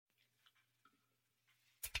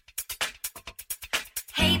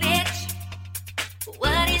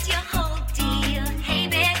us your whole deal. Hey,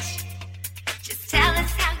 bitch, just tell us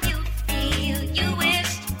how you feel. You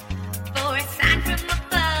wished for a sign from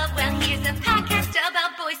above. Well, here's a podcast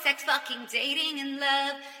about boy sex, fucking, dating, and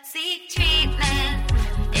love. Seek treatment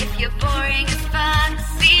if you're boring as fuck.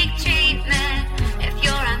 Seek treatment if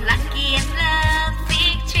you're unlucky in love.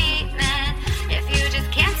 Seek treatment if you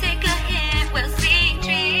just can't take a hint. Well, seek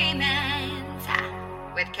treatment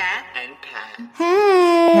with Kat and Pat.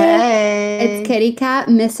 Hey, it's Kitty Cat,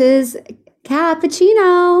 Mrs.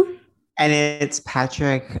 Cappuccino, and it's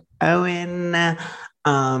Patrick Owen,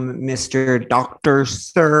 Mr. Dr.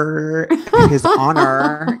 Sir, His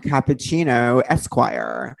Honor Cappuccino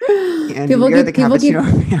Esquire, and we're the Cappuccino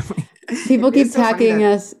family. People keep tagging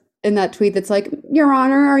us in that tweet that's like, Your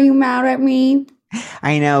Honor, are you mad at me?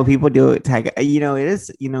 I know people do tag. It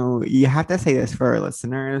is. You have to say this for our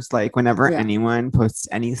listeners. Like, whenever anyone posts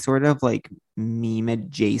any sort of like meme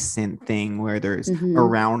adjacent thing where there's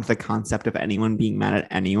around the concept of anyone being mad at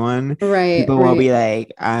anyone, people will be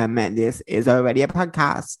like, this is already a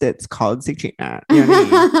podcast. It's called Sick Treatment. You know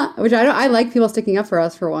what I mean? Which I like people sticking up for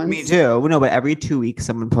us for once. Me too. No, but every 2 weeks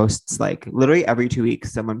someone posts, like literally every 2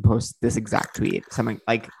 weeks someone posts this exact tweet. Someone,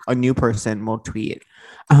 like a new person will tweet.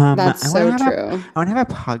 That's so true. I want to have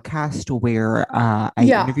a podcast where I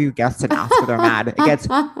interview guests and ask if they're mad. It gets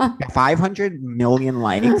 500 million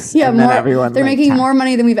likes. Yeah, and more, then everyone they're making more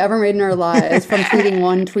money than we've ever made in our lives from tweeting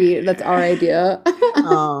one tweet. That's our idea.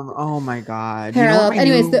 Oh my god.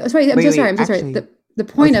 Anyways, I'm so sorry. The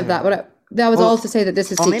point of that, that was all to say that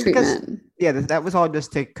this is Seek Treatment. Yeah, that was all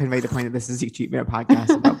just to convey the point that this is Seek Treatment, a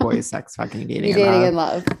podcast about boys, sex, fucking, dating, and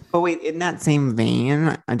love. But wait, in that same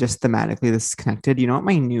vein, just thematically, this is connected. You know what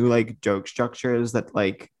my new like joke structure is that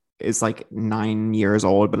like is like 9 years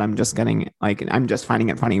old, but I'm just finding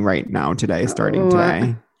it funny right now today, starting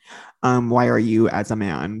today. Why are you as a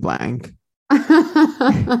man blank?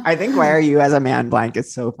 I think why are you as a man blank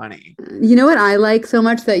is so funny. You know what I like so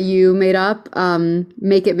much that you made up?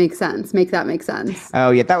 Make it make sense. Make that make sense.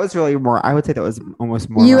 Oh yeah, that was really more. I would say that was almost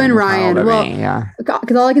more you and Ryan. Well, yeah.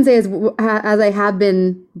 Because all I can say is, as I have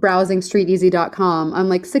been browsing StreetEasy.com, I'm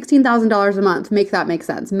like $16,000 a month. Make that make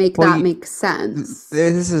sense. Make sense.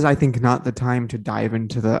 This is, I think, not the time to dive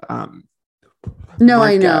into the No,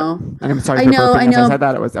 market. I know. And I'm sorry I for know. I said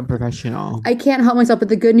that it was unprofessional. I can't help myself, but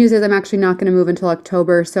the good news is I'm actually not going to move until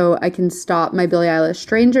October, so I can stop my Billie Eilish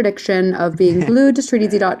strange addiction of being glued to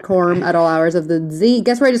StreetEasy.com at all hours of the Z.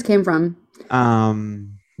 Guess where I just came from?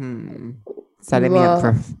 Setting me up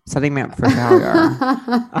for failure.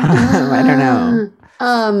 I don't know.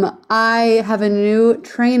 I have a new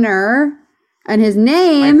trainer. And his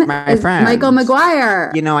name is friend. Michael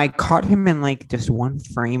McGuire. I caught him in like just one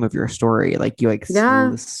frame of your story. Like you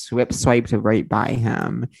swiped right by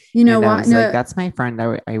him. You know what? Like, that's my friend.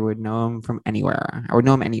 I would know him from anywhere. I would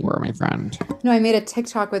know him anywhere, my friend. No, I made a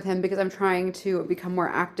TikTok with him because I'm trying to become more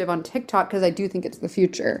active on TikTok because I do think it's the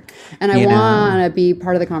future. And I want to be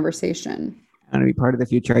part of the conversation. I want to be part of the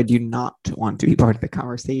future. I do not want to be part of the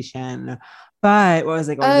conversation. But what was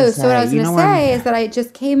I going to say? So what I was going to say is that I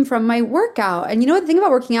just came from my workout. And you know what the thing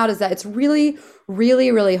about working out is that it's really,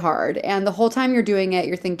 really, really hard. And the whole time you're doing it,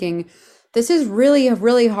 you're thinking, this is really,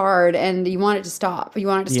 really hard. And you want it to stop. You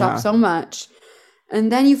want it to stop so much.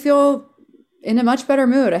 And then you feel in a much better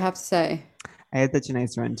mood, I have to say. I had such a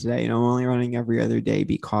nice run today. I'm only running every other day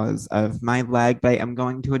because of my leg. But I'm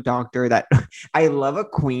going to a doctor that I love a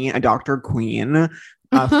Dr. Queen.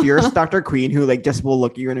 Fierce Dr. Queen who like just will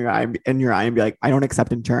look you in your eye and be like, I don't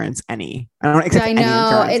accept insurance I don't accept any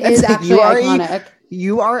insurance. It is actually iconic.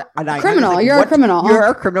 You are a criminal. Like, you're a criminal. You're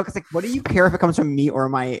a criminal because like, what do you care if it comes from me or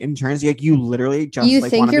my insurance? Like, you literally just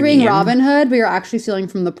think you're being Robin Hood, but you're actually stealing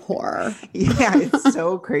from the poor. Yeah, it's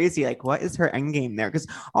so crazy. Like, what is her end game there? Because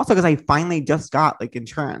I finally just got like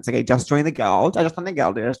insurance. Like, I just joined the guild. I just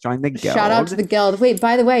joined the guild. Shout out to the guild. Wait,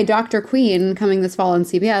 by the way, Dr. Queen coming this fall on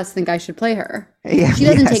CBS. Think I should play her? Yeah, she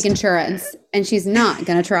doesn't take insurance, and she's not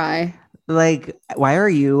gonna try. Like, why are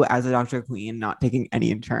you as a Dr. Queen not taking any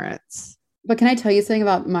insurance? But can I tell you something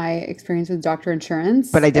about my experience with Dr. Insurance?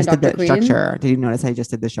 But I just did the structure. Did you notice I just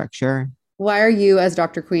did the structure? Why are you as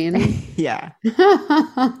Dr. Queen? Yeah.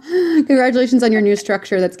 Congratulations on your new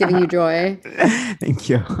structure that's giving you joy. Thank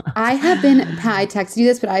you. I texted you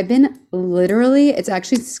this, but I've been literally, it's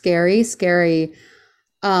actually scary.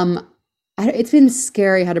 It's been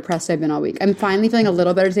scary how depressed I've been all week. I'm finally feeling a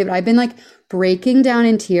little better today, but I've been like breaking down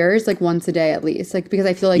in tears like once a day at least, like because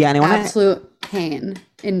I feel like absolute pain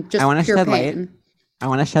and just pure pain. I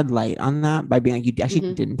want to shed light on that by being like, you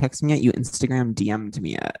actually didn't text me yet. You Instagram DM'd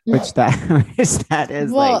me it, which that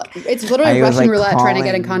is it's literally Russian roulette trying to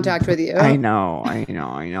get in contact with you. I know.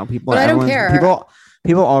 People, but I don't care.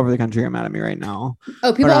 People all over the country are mad at me right now.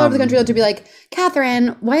 Oh, people all over the country love to be like,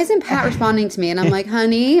 Catherine, why isn't Pat responding to me? And I'm like,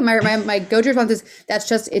 honey, my go-to response is, that's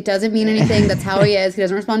just, it doesn't mean anything. That's how he is. He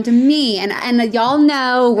doesn't respond to me. And y'all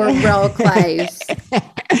know we're real close.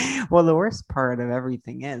 Well, the worst part of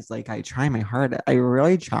everything is like I try my hardest. I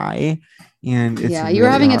really try, and it's yeah. really You were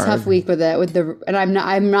having hard. a tough week with it. And I'm not.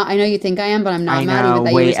 I know you think I am, but I'm not mad even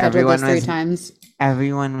that you rescheduled this 3 times.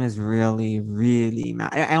 Everyone was really, really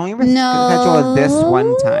mad. I only rescheduled this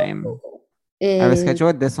one time. I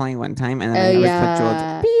rescheduled this only one time, and then I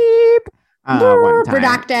rescheduled one time.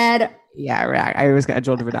 Redacted. Yeah, I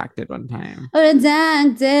rescheduled redacted one time.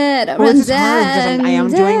 Redacted. Well, it's hard because I am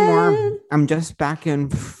doing more. I'm just back in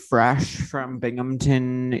fresh from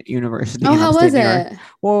Binghamton University. Oh, how was it?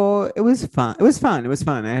 Well, it was fun. It was fun.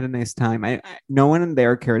 I had a nice time. No one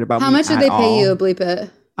there cared about me. How much did they pay you? Bleep it.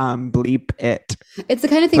 Bleep it. It's the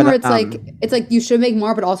kind of thing where it's like you should make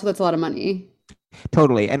more, but also that's a lot of money.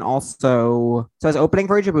 Totally. And also, so I was opening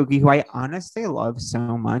for Jabuki, who I honestly love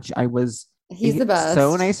so much. He's the best.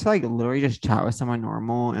 So nice to like literally just chat with someone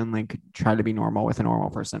normal and like try to be normal with a normal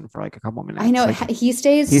person for like a couple minutes. I know. Like, he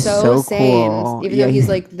stays so sane, cool. even though he's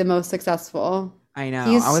like the most successful. I know.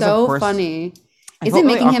 He's so funny. Is it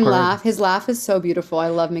making him laugh? His laugh is so beautiful. I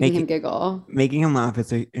love making him giggle. Making him laugh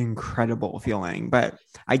is an incredible feeling. But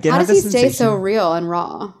I did. How have does this he stay sensation. so real and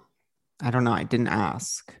raw? I don't know. I didn't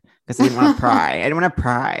ask. Because I didn't want to pry. I didn't want to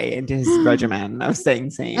pry into his regimen of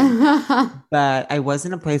staying sane. But I was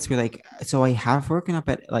in a place where so I have woken up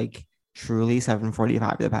at like truly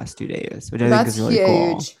 7:45 the past 2 days, which I think is really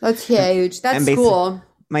cool. That's huge. That's cool.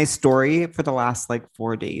 My story for the last like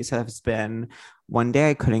 4 days has been one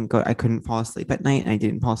day I couldn't fall asleep at night, and I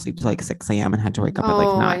didn't fall asleep till like 6 a.m. and had to wake up at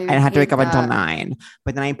like 9. I had to wake up until 9.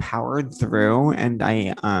 But then I powered through, and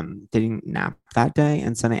I didn't nap that day,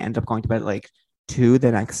 and so then I ended up going to bed at like 2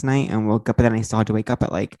 the next night and woke up, and then I still had to wake up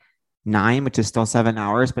at like 9, which is still 7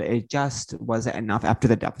 hours, but it just wasn't enough after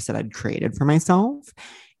the deficit I'd created for myself.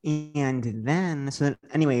 And then,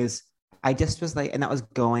 anyways, I just was like, and that was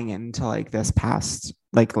going into like this past,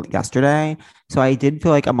 like yesterday. So I did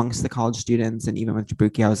feel like amongst the college students and even with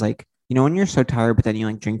Jabuki, I was like, when you're so tired, but then you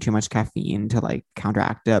like drink too much caffeine to like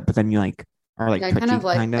counteract it, but then you like are like, I kind of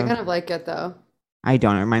like it though. I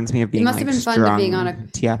don't. It reminds me of being. It must have been fun to being on a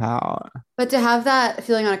TF out. But to have that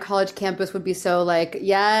feeling on a college campus would be so like,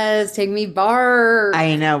 yes, take me bar.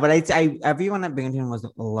 I know, but everyone at Binghamton was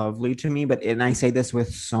lovely to me. And I say this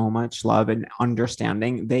with so much love and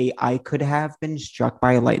understanding. I could have been struck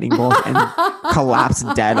by a lightning bolt and collapsed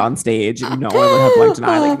dead on stage. No one would have blinked an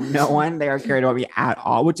eye. Like no one there cared about me at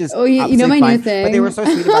all, which is you know my fun. new thing. But they were so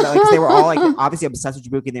sweet about it. Like they were all like obviously obsessed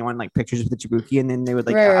with Jabuki. And they wanted like pictures of the Jabuki, and then they would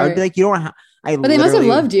like I would be like, you don't have. But they must have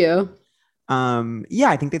loved you. Yeah,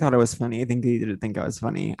 I think they thought it was funny. I think they did think I was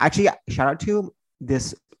funny. Actually, shout out to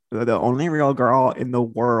the only real girl in the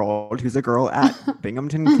world who's a girl at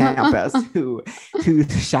Binghamton campus who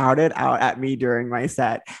shouted out at me during my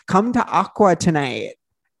set, "Come to Aqua tonight."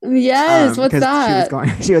 Yes, what's that?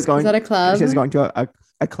 She was going. Is that a club? She was going to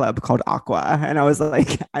a club called Aqua, and I was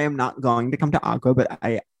like, I am not going to come to Aqua, but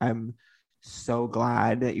I'm so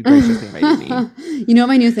glad that you graciously invited me. You know what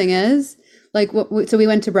my new thing is? Like, so we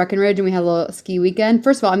went to Breckenridge and we had a little ski weekend.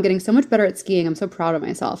 First of all, I'm getting so much better at skiing. I'm so proud of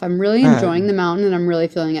myself. I'm really enjoying the mountain, and I'm really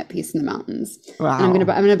feeling at peace in the mountains. Wow. And I'm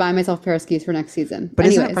gonna buy myself a pair of skis for next season. But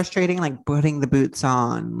isn't it frustrating, like putting the boots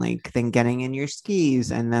on, like then getting in your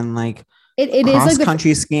skis, and then like it cross is like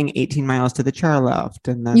country skiing 18 miles to the chairlift,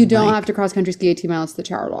 and then you don't have to cross country ski 18 miles to the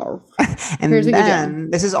chairlift. And then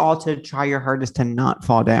this is all to try your hardest to not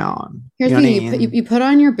fall down. Here's the thing: you put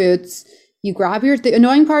on your boots. You grab the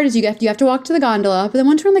annoying part is you have to walk to the gondola, but then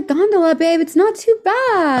once you're on the gondola, babe, it's not too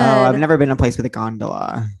bad. Oh, I've never been in a place with a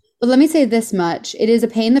gondola. But let me say this much. It is a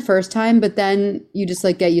pain the first time, but then you just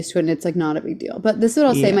like get used to it and it's like not a big deal. But this is what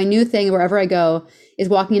I'll say. My new thing wherever I go is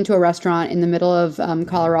walking into a restaurant in the middle of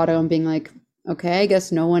Colorado and being like, okay, I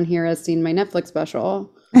guess no one here has seen my Netflix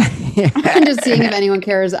special. And just seeing if anyone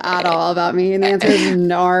cares at all about me. And the answer is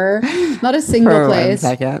no. Not a single place.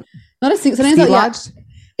 1 second. Not a single. Sometimes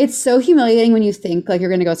it's so humiliating when you think like you're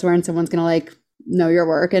going to go somewhere and someone's going to like know your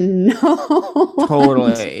work, and no.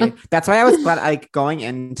 Totally. That's why I was glad like going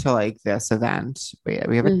into like this event. Wait,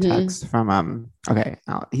 we have a text from okay,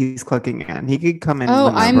 he's clicking in. He could come in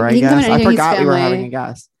whenever, I guess. I forgot we were having a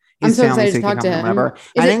guest. I'm so excited to talk to him.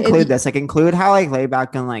 I didn't include this. Like include how like laid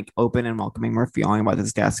back and like open and welcoming we're feeling about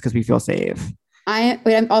this guest because we feel safe.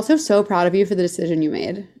 I'm also so proud of you for the decision you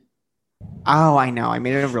made. Oh, I know. I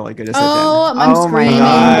made it a really good decision. Oh, I'm screaming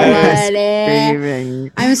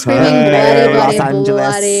bloody. I'm screaming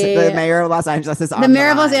bloody. The mayor of Los Angeles is on the mayor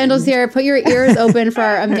of Los Angeles here. Put your ears open for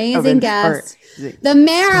our amazing guest. The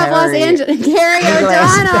mayor of Los Angeles, Carey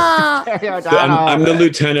O'Donnell. Carey O'Donnell. I'm the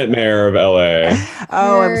lieutenant mayor of LA.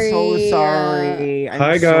 Oh, I'm so sorry.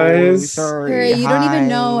 Hi, guys. Carey, you don't even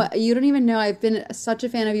know. You don't even know. I've been such a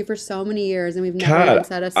fan of you for so many years, and we've never even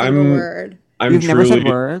said a single word. You've never said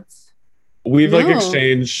words? We've like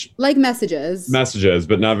exchanged like messages,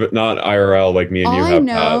 but not IRL like me and you have. I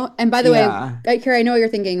know. Pat. And by the way, Carey, I know what you're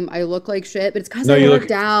thinking. I look like shit, but it's because I worked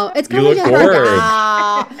out. It's because I worked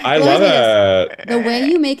out. I love it. The way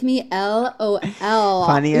you make me LOL.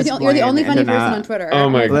 Funniest. You're the only funny person on Twitter. Oh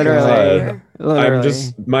my god. I'm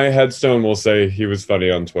my headstone will say he was funny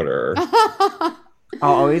on Twitter. I'll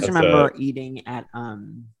always remember eating at a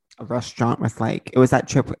restaurant with it was that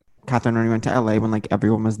trip. Catherine and we went to LA when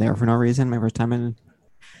everyone was there for no reason. My first time in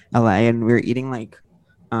LA, and we were eating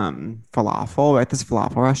falafel at this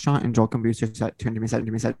falafel restaurant, and Joel Booster turned to me, said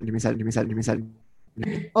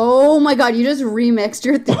oh my god, you just remixed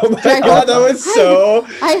your thing. Oh my god, that was so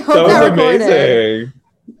I hope that was amazing.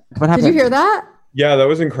 What happened? Did you hear that? Yeah, that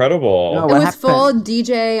was incredible. No, it was full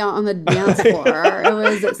DJ on the dance floor. It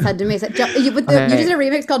was said to me. You did a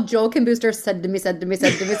remix called Joel Booster said to me.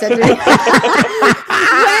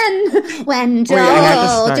 When Joel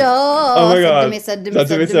oh my god, said to me.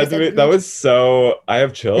 That was so. I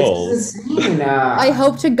have chills. I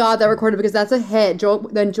hope to God that recorded because that's a hit. Joel.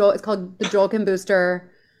 It's called the Joel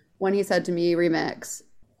Booster When He Said to Me remix.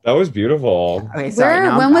 That was beautiful. Okay, sorry,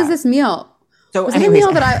 when was this meal? So was it a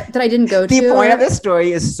meal that I didn't go to? The point of this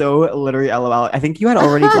story is so literally LOL. I think you had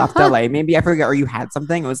already left LA. Maybe I forget, or you had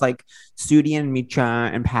something. It was Sudi and Micha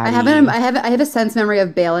and Patty. I have a sense memory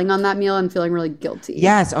of bailing on that meal and feeling really guilty.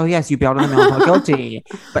 Yes. Oh yes, you bailed on the meal and felt guilty.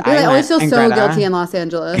 But I always feel so guilty in Los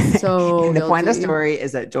Angeles. So the point of the story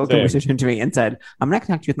is that Joel turned to me and said, "I'm gonna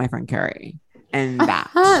connect you with my friend Carey." And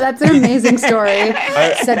that's an amazing story.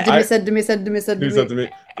 Said to me.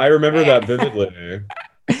 I remember that vividly.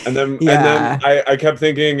 And then I kept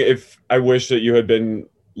thinking I wish that you had been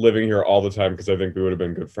living here all the time because I think we would have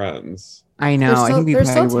been good friends. I know. There's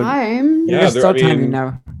still time. Yeah, there's still time, you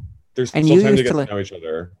know. There's still time to get to know each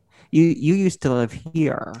other. You used to live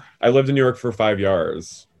here. I lived in New York for 5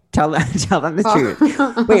 years. Tell them the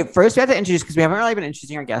truth. Wait, first we have to introduce because we haven't really been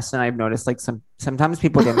introducing our guests, and I've noticed sometimes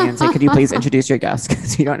people get me and say, "Could you please introduce your guest?"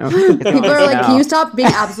 Because you don't know. People are like, "Can you stop being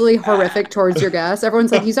absolutely horrific towards your guests?"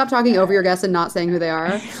 Everyone's like, "Can you stop talking over your guests and not saying who they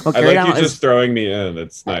are?" Well, I like you just throwing me in.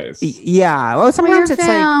 It's nice. Yeah. Well, sometimes it's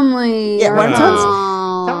family.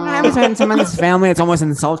 Sometimes when someone's family, it's almost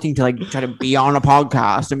insulting to try to be on a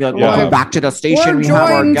podcast and be like, "Welcome back to the station. We have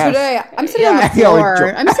our guest." Today. I'm sitting on the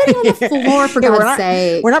floor. I'm sitting on the floor for God's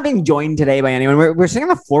sake. We're not being joined today by anyone. We're sitting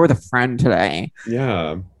on the floor with a friend today.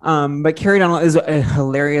 Yeah. But Carey O'Donnell is a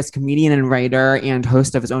hilarious comedian and writer and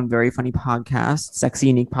host of his own very funny podcast, Sexy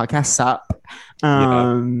Unique Podcast, Sup.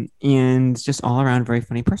 And just all around very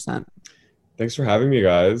funny person. Thanks for having me,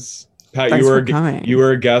 guys. Pat, Thanks you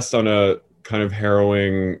were a guest on a kind of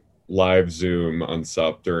harrowing live Zoom on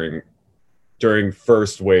Sup during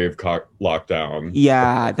first wave lockdown.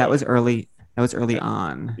 Yeah, that was early. That was early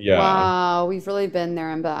on. Yeah. Wow, we've really been there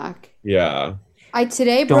and back. Yeah. I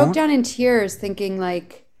today broke down in tears thinking I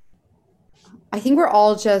think we're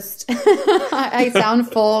all just I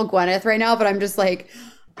sound full Gwyneth right now, but I'm just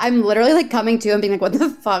I'm literally coming to and being what the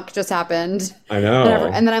fuck just happened? I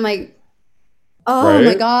know. And then I'm oh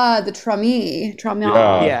my god, the trauma.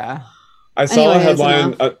 Yeah. I saw a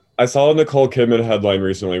headline. I saw a Nicole Kidman headline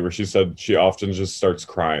recently where she said she often just starts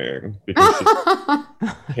crying because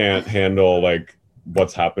she can't handle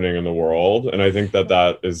what's happening in the world, and I think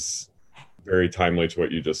that is very timely to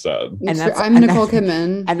what you just said. I'm Nicole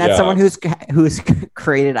Kidman, and that's someone who's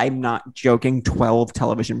created. I'm not joking. 12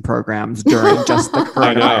 television programs during just the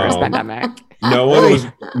coronavirus pandemic. No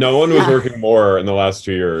one was working more in the last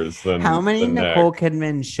 2 years than how many Nicole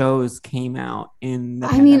Kidman shows came out in the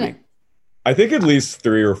pandemic? I think at least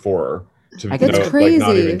 3 or 4. That's crazy.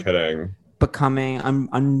 Not even kidding. Becoming,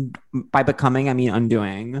 by becoming, I mean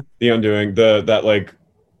undoing. The undoing, that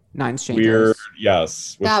 9 Strangers. Weird,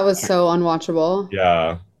 yes. That was so unwatchable.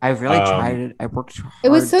 Yeah. I really tried it. I worked hard. It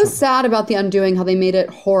was so sad about the undoing, how they made it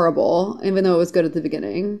horrible, even though it was good at the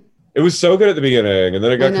beginning. It was so good at the beginning, and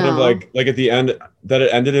then it got kind of like at the end that it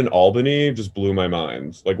ended in Albany just blew my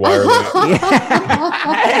mind. Why are they?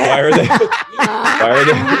 Why are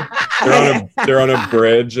they? They're on a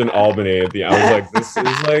bridge in Albany at the end. I was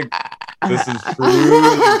this is truly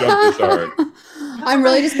jump the shark. I'm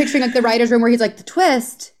really just picturing the writer's room where he's the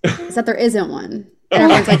twist is that there isn't one. And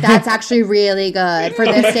everyone's like, that's actually really good. For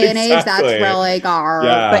this day and age, that's really good.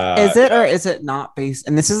 Yeah. But is it or is it not based?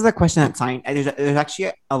 And this is the question that there's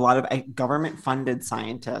actually a lot of government-funded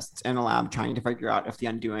scientists in a lab trying to figure out if The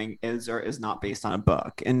Undoing is or is not based on a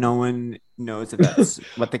book. And no one knows if that's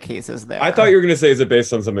what the case is there. I thought you were going to say, is it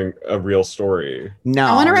based on a real story? No.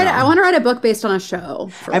 I want to write a book based on a show.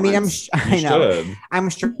 I mean, I know. I'm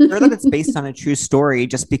sure that it's based on a true story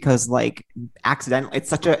just because like accidentally it's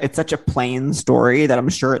such a plain story that I'm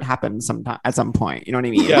sure it happened sometime at some point. You know what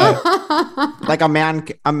I mean? Yeah. Like a man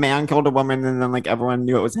killed a woman and then like everyone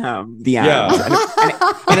knew it was him. The end. Yeah.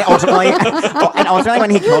 And it ultimately when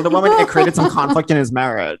he killed a woman, it created some conflict in his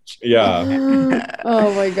marriage. Yeah.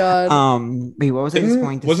 Oh my God. Wait, what was I just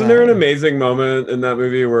going to say? Wasn't there an amazing moment in that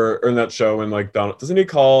movie or in that show when like Donald, doesn't he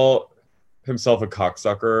call himself a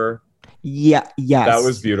cocksucker? Yeah, yes. That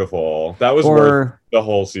was beautiful. That was worth the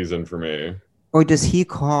whole season for me. Or does he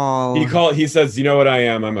call? He says, "You know what I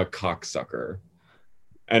am? I'm a cocksucker."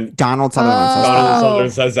 And Donald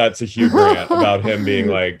Sutherland says that to Hugh Grant about him being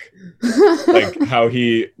like how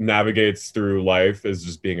he navigates through life is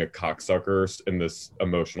just being a cocksucker in this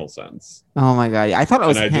emotional sense. Oh my God. I thought it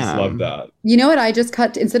was him. I just love that. You know what? I just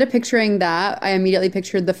instead of picturing that, I immediately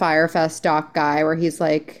pictured the Firefest doc guy where he's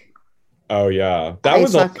like, oh yeah.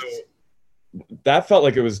 That felt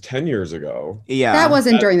like it was 10 years ago. Yeah. That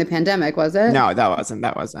wasn't during the pandemic, was it? No, that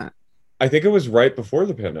wasn't. I think it was right before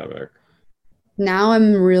the pandemic. Now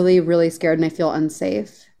I'm really, really scared and I feel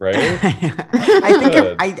unsafe. Right?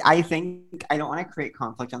 I think I don't want to create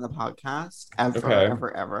conflict on the podcast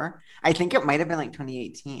ever. I think it might have been like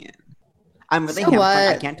 2018. I'm really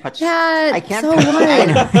I can't touch. Kat, I can't. So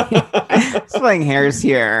what? Splitting hairs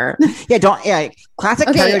here. Yeah. Classic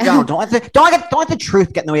Carey Jones. Don't let the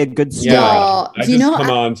truth get in the way of good story. Yeah.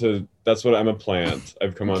 That's what I'm a plant.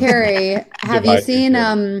 I've come on. Carey, have you seen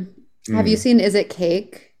Is It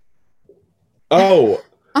Cake? Oh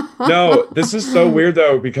no, this is so weird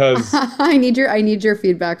though because I need your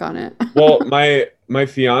feedback on it. Well, my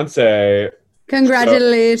fiance.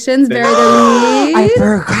 Congratulations, very the lead. I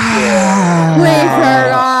forgot. We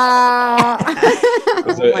forgot.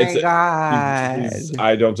 Oh my God.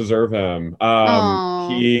 I don't deserve him.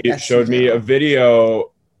 He showed me a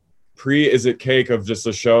video Is It Cake of just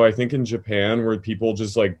a show, I think in Japan, where people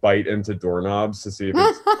just like bite into doorknobs to see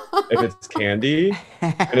if it's candy.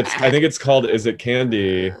 And I think it's called Is It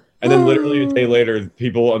Candy? And then literally a day later,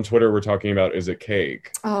 people on Twitter were talking about Is It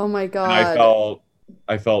Cake? Oh my God. And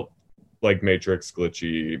I felt like Matrix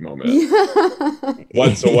glitchy moment. What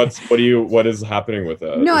is happening with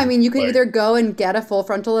it? No, I mean, you could either go and get a full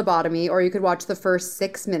frontal lobotomy, or you could watch the first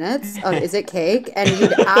 6 minutes of Is It Cake, and you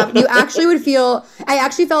actually would feel. I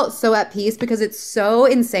actually felt so at peace because it's so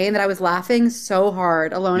insane that I was laughing so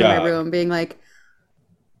hard alone in my room, being like,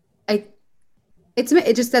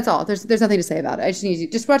 that's all. There's nothing to say about it. I just need you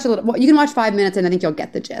just watch a little. You can watch 5 minutes, and I think you'll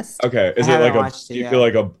get the gist. Okay, is it like do you feel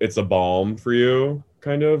like it's a balm for you?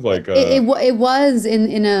 Kind of like it was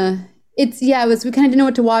in a. It's it was. We kind of didn't know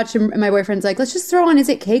what to watch, and my boyfriend's like, "Let's just throw on Is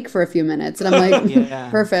It Cake for a few minutes," and I'm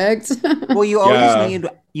like, "Perfect." Well, you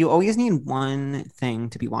always need one thing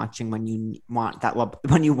to be watching when you want that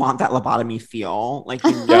lobotomy feel. Like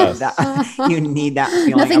you need that. You need that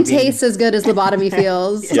feeling. Nothing tastes as good as lobotomy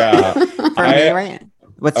feels. Yeah, for me, right?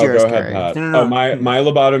 What's yours? Go ahead, Pat. No. My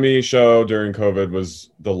lobotomy show during COVID was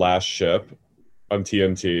The Last Ship on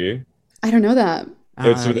TNT. I don't know that.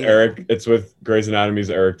 It's with Eric. It's with Grey's Anatomy's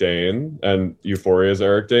Eric Dane and Euphoria's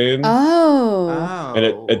Eric Dane. Oh. And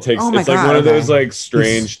it takes. It's like one of those like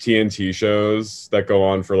strange TNT shows that go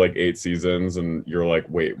on for like 8 seasons, and you're like,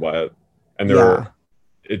 wait, what? And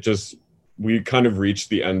we kind of reached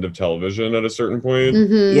the end of television at a certain point.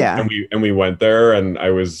 Mm-hmm. Yeah. And we went there, and I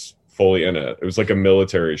was fully in it. It was like a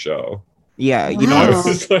military show. Yeah, wow. I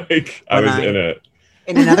was like, I was in it.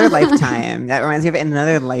 In another lifetime, that reminds me of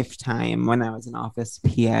another lifetime when I was an office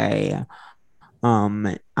PA.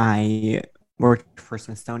 I worked for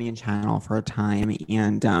Smithsonian Channel for a time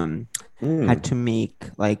and had to make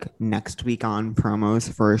like next week on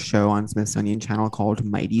promos for a show on Smithsonian Channel called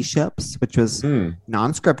Mighty Ships, which was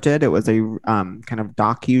non-scripted. It was a kind of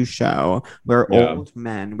docu show where old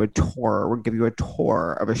men would give you a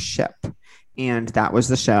tour of a ship. And that was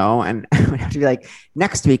the show. And I would have to be like,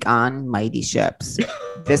 next week on Mighty Ships,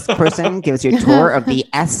 this person gives you a tour of the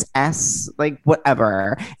SS, like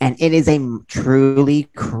whatever. And it is a truly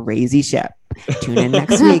crazy ship. Tune in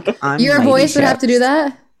next week on Your Mighty voice Ships. would have to do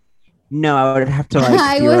that? No, I would have to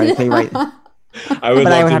like theoretically write. I would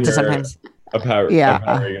have to sometimes a Pat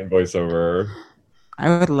Regan voiceover.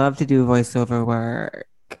 I would love to do voiceover work.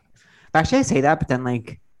 But actually, I say that, but then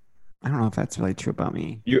like, I don't know if that's really true about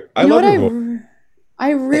me. I love your voice. I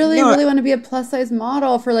really want to be a plus size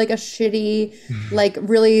model for like a shitty, like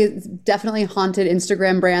really definitely haunted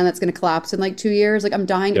Instagram brand that's going to collapse in like 2 years. Like I'm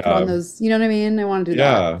dying to put on those. You know what I mean? I want to do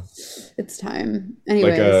that. It's time.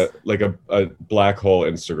 Anyways, like a black hole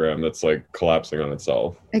Instagram that's like collapsing on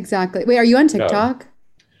itself. Exactly. Wait, are you on TikTok?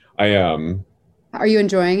 I am. Are you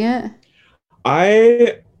enjoying it?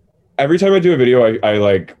 Every time I do a video, I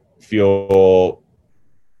like feel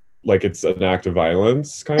like it's an act of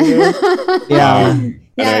violence, kind of.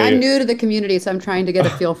 I'm new to the community, so I'm trying to get a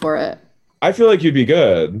feel for it. I feel like you'd be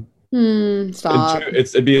good. Stop.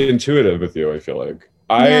 It'd be intuitive with you, I feel like.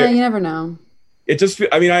 You never know. It just,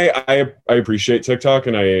 I mean, I appreciate TikTok,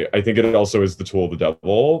 and I think it also is the tool of the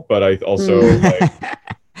devil, but I also, like,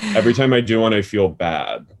 every time I do one, I feel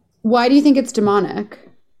bad. Why do you think it's demonic?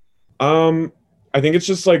 I think it's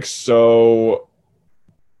just like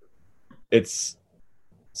it's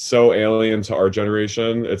so alien to our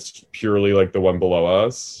generation. It's purely like the one below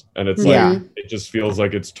us, and it's like it just feels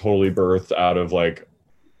like it's totally birthed out of like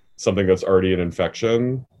something that's already an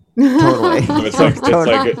infection. Totally. So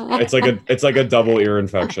it's like a double ear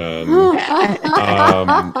infection.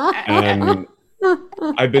 And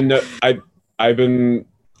I've been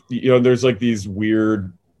there's like these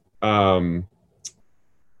weird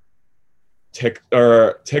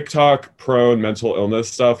TikTok prone mental illness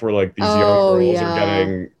stuff where like these young girls are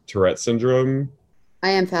getting Tourette syndrome. I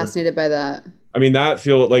am fascinated by that. I mean, that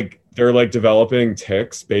feel like they're like developing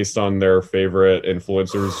tics based on their favorite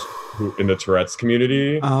influencers who in the Tourette's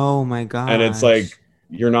community. Oh my god. And it's like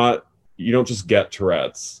you don't just get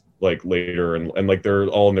Tourette's like later and like they're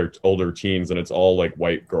all in their older teens and it's all like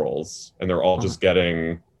white girls and they're all just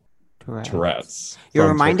getting Tourette's. You're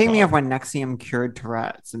reminding me of when Nexium cured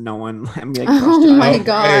Tourette's and no one let me like oh my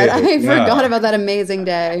god. I forgot about that amazing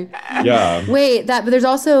day. Yeah. Wait, but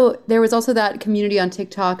there was also that community on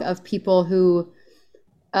TikTok of people who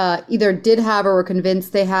either did have or were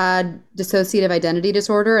convinced they had dissociative identity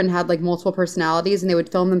disorder and had like multiple personalities, and they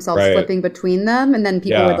would film themselves flipping between them, and then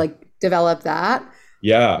people would like develop that.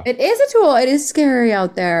 Yeah. It is a tool. It is scary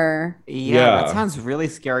out there. Yeah. That sounds really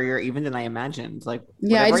scarier even than I imagined. Like,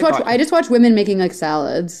 I just watch women making like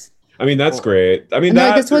salads. I mean, that's great. I mean,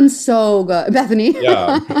 like, this one's so good. Bethany.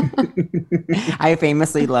 Yeah. I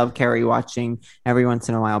famously love Carey watching. Every once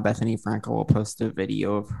in a while, Bethany Frankel will post a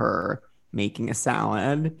video of her making a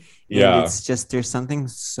salad. Yeah. And it's just, there's something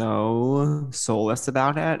so soulless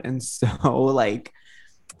about it. And so like,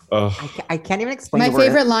 I can't even explain. My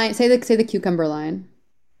favorite line, say the cucumber line.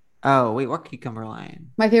 Oh, wait, what cucumber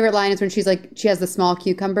line? My favorite line is when she's like, she has the small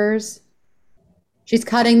cucumbers. She's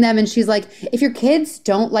cutting them and she's like, if your kids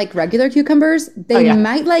don't like regular cucumbers, they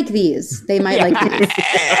might like these. They might like these.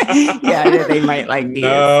 Yeah, they might like these.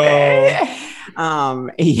 No.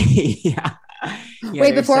 Yeah.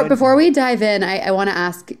 Wait, before we dive in, I want to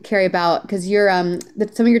ask Carey about, because you're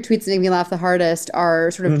some of your tweets that make me laugh the hardest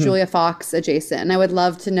are sort of Julia Fox adjacent, and I would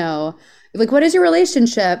love to know, like, what is your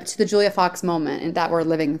relationship to the Julia Fox moment that we're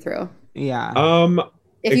living through? Yeah.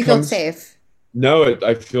 If you feel safe. No,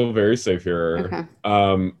 I feel very safe here.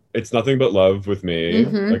 Okay. It's nothing but love with me.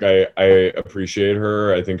 Like I appreciate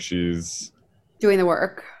her. I think she's doing the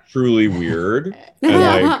work. Truly weird,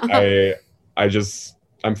 and like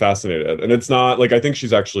I'm fascinated, and it's not like, I think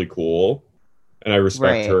she's actually cool, and I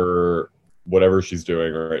respect her, whatever she's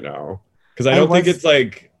doing right now. Because I don't think it's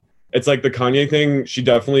like the Kanye thing. She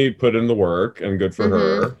definitely put in the work, and good for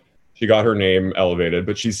her. She got her name elevated,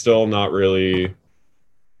 but she's still not really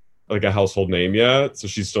like a household name yet. So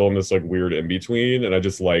she's still in this like weird in between, and I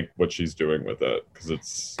just like what she's doing with it because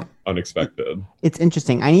it's unexpected. It's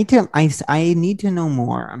interesting. I need to know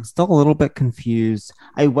more. I'm still a little bit confused.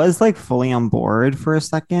 I was like fully on board for a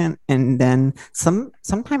second, and then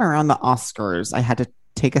sometime around the Oscars, I had to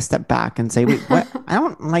take a step back and say, wait, what? I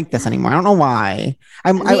don't like this anymore. I don't know why.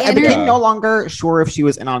 I became no longer sure if she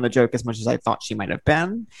was in on the joke as much as I thought she might have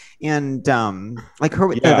been, and like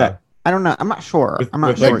her. I don't know. I'm not sure.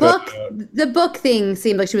 The book thing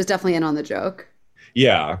seemed like she was definitely in on the joke.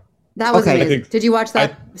 Yeah. That was amazing. Did you watch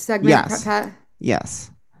that segment, yes. Pat? Yes.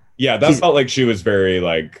 Yeah, that felt like she was very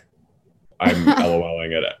like, I'm LOLing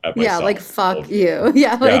it at myself. Yeah, like, fuck you.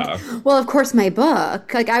 Yeah, like, well, of course, my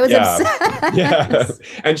book. Like, I was upset. Yeah.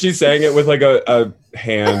 And she's saying it with like a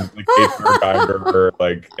hand, like H.R. Geiger,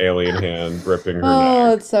 like alien hand gripping her neck.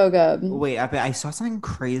 Oh, it's so good. Wait, I saw something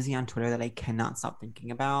crazy on Twitter that I cannot stop thinking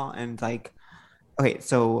about. And like, okay,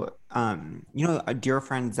 so, you know, a dear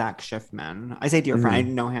friend, Zach Schiffman. I say dear friend, I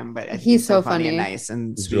didn't know him, but he's so funny and nice.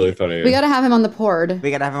 And he's really funny. We got to have him on the pod.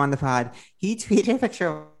 He tweeted a picture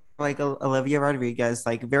of like Olivia Rodriguez,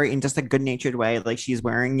 like very in just a good-natured way. Like she's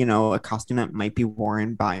wearing, you know, a costume that might be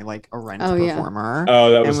worn by like a Rent performer.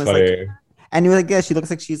 Oh, that was funny. Like, and you're like, yeah, she looks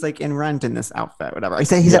like she's like in Rent in this outfit, whatever. He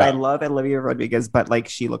said, I love Olivia Rodriguez, but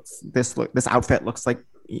like this outfit looks like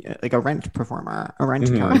a Rent performer, a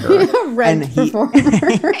Rent character. Performer.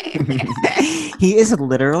 He is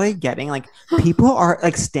literally getting like people are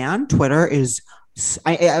like Stan Twitter is.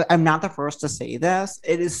 I'm not the first to say this.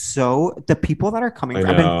 It is so the people that are coming.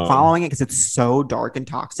 I've been following it because it's so dark and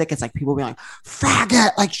toxic. It's like people being like,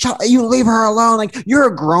 "Faggot! Like, you leave her alone! Like, you're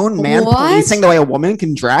a grown man policing the way a woman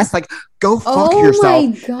can dress. Like, go fuck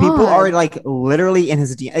yourself." People are like literally in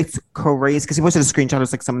his DM. It's crazy because he posted a screenshot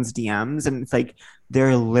of like someone's DMs, and it's like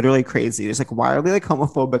they're literally crazy. It's like wildly like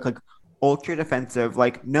homophobic, like ultra defensive.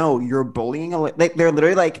 Like, no, you're bullying. Like, they're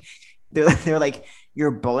literally like they're like. You're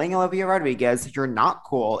bullying Olivia Rodriguez. You're not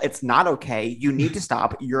cool. It's not okay. You need to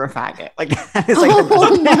stop. You're a faggot. Like that is like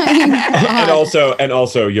and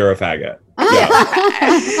also you're a faggot.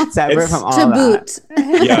 Yeah. Separate from all to boot.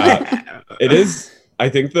 Yeah. It is. I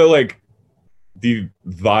think the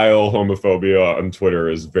vile homophobia on Twitter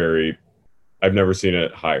is very I've never seen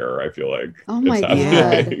it higher, I feel like. Oh my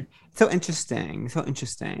God. So interesting. So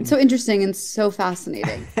interesting. So interesting and so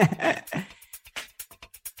fascinating.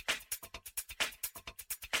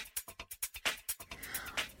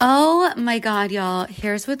 Oh my God, y'all.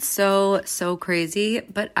 Here's what's so crazy,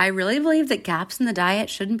 but I really believe that gaps in the diet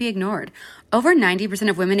shouldn't be ignored. Over 90%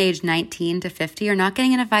 of women aged 19 to 50 are not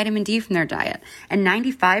getting enough vitamin D from their diet, and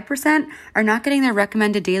 95% are not getting their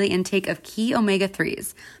recommended daily intake of key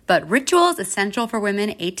omega-3s. But Ritual's Essential for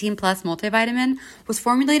Women 18 Plus multivitamin was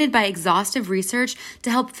formulated by exhaustive research to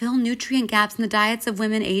help fill nutrient gaps in the diets of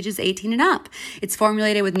women ages 18 and up. It's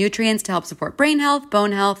formulated with nutrients to help support brain health,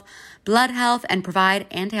 bone health, blood health, and provide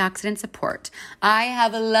antioxidant support. I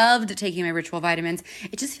have loved taking my Ritual vitamins.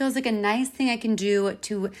 It just feels like a nice thing I can do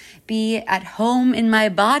to be at home in my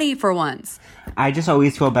body for once. I just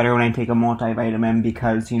always feel better when I take a multivitamin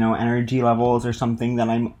because, you know, energy levels are something that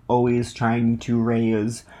I'm always trying to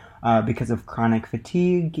raise because of chronic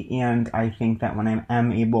fatigue. And I think that when I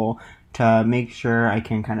am able to make sure I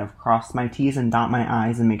can kind of cross my T's and dot my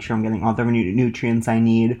I's and make sure I'm getting all the nutrients I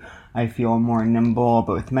need, I feel more nimble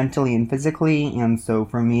both mentally and physically. And so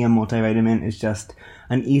for me, a multivitamin is just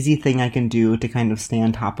an easy thing I can do to kind of stay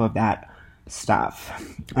on top of that stuff.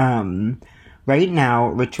 Right now,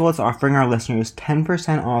 Ritual is offering our listeners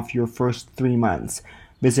 10% off your first 3 months.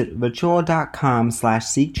 Visit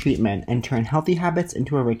ritual.com/seektreatment and turn healthy habits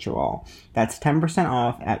into a ritual. That's 10%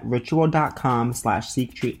 off at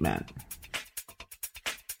ritual.com/seektreatment.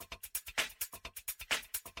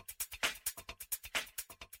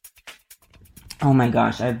 Oh my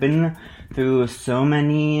gosh, I've been through so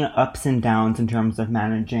many ups and downs in terms of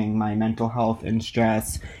managing my mental health and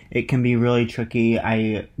stress. It can be really tricky.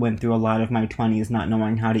 I went through a lot of my 20s not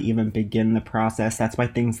knowing how to even begin the process. That's why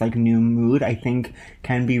things like New Mood, I think,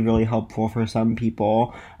 can be really helpful for some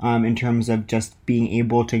people in terms of just being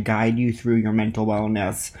able to guide you through your mental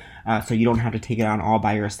wellness. So you don't have to take it on all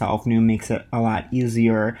by yourself. New makes it a lot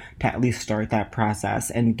easier to at least start that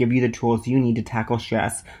process and give you the tools you need to tackle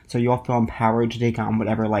stress so you'll feel empowered to take on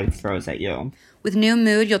whatever life throws at you. With New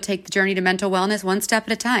Mood, you'll take the journey to mental wellness one step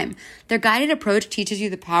at a time. Their guided approach teaches you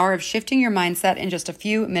the power of shifting your mindset in just a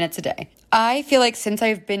few minutes a day. I feel like since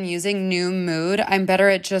I've been using New Mood, I'm better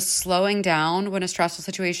at just slowing down when a stressful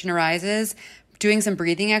situation arises, doing some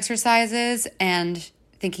breathing exercises, and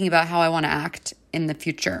thinking about how I want to act in the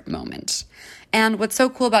future moment. And what's so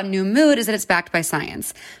cool about New Mood is that it's backed by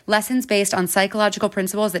science. Lessons based on psychological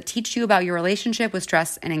principles that teach you about your relationship with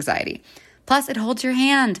stress and anxiety. Plus, it holds your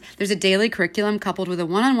hand. There's a daily curriculum coupled with a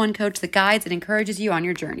one-on-one coach that guides and encourages you on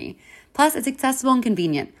your journey. Plus, it's accessible and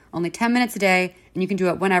convenient. Only 10 minutes a day, and you can do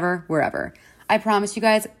it whenever, wherever. I promise you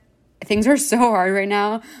guys, things are so hard right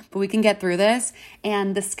now, but we can get through this.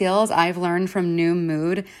 And the skills I've learned from Noom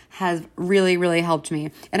Mood has really, really helped me.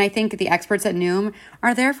 And I think the experts at Noom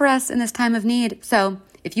are there for us in this time of need. So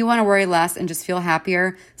if you want to worry less and just feel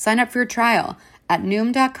happier, sign up for your trial at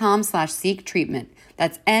Noom.com/seektreatment.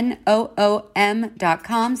 That's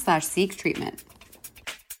NOOM.com/seektreatment.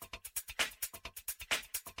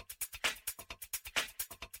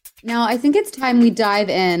 Now, I think it's time we dive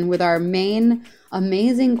in with our main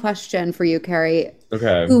amazing question for you, Carey.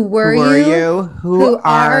 Okay. Who are you? Who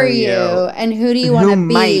are you? And who do you want to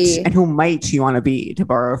be? And who might you want to be, to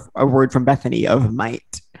borrow a word from Bethany of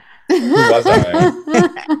might? Who was I?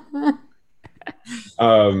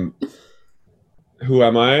 Who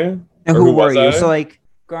am I? And who were you? So like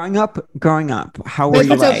growing up, how were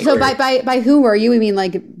you like? So by who were you? We mean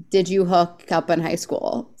like, did you hook up in high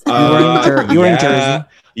school? You were in Jersey.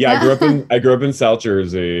 Yeah, I grew up in South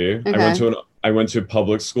Jersey. Okay. I went to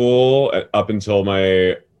public school up until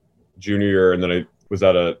my junior year, and then I was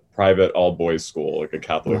at a private all boys school, like a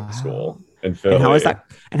Catholic school in Philly.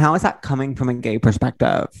 And how is that coming from a gay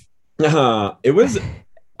perspective? It was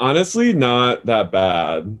honestly not that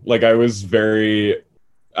bad. Like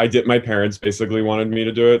my parents basically wanted me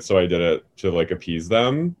to do it, so I did it to like appease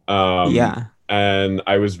them. And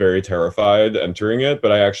I was very terrified entering it,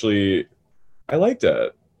 but I liked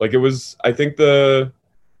it. Like it was, I think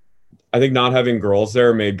not having girls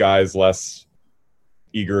there made guys less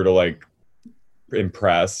eager to like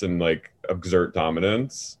impress and like exert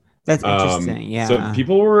dominance. That's interesting. Yeah. So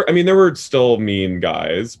people were, there were still mean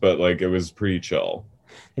guys, but like it was pretty chill.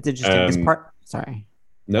 It's interesting. Sorry.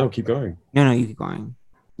 No, keep going. No, you keep going.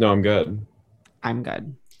 No, I'm good. I'm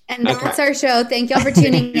good. And that's our show. Thank y'all for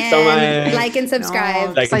tuning in. So much. Like and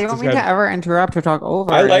subscribe. I don't mean to ever interrupt or talk over.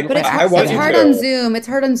 But it's hard on Zoom. It's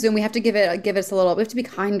hard on Zoom. We have to give us a little. We have to be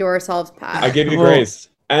kind to ourselves, Pat. I give you grace,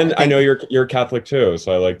 and I know you're Catholic too,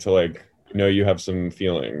 so I like to know you have some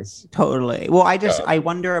feelings. Totally. Well, I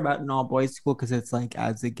wonder about an all boys school because it's like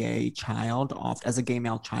as a gay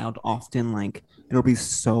male child, often like it'll be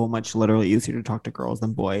so much literally easier to talk to girls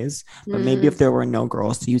than boys. But maybe if there were no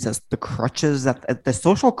girls to use as the crutches the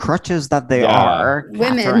social crutches that they are,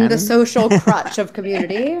 women, Catherine. The social crutch of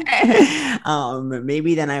community.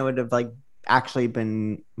 Maybe then I would have like actually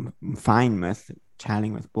been fine with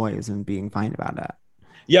chatting with boys and being fine about it.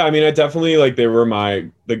 Yeah, I definitely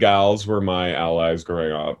the gals were my allies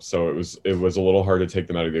growing up, so it was a little hard to take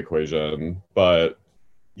them out of the equation. But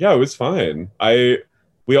yeah, it was fine.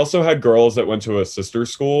 We also had girls that went to a sister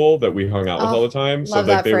school that we hung out with all the time. So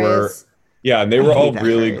like they were and they were all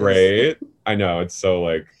really great. I know, it's so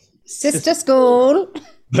like sister school.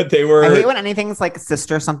 But they were. I hate when anything's like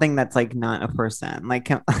sister something that's like not a person. Like,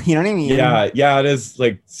 you know what I mean? Yeah, it is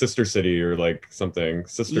like sister city or like something.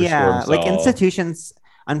 Sister yeah, like institutions.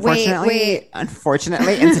 Unfortunately,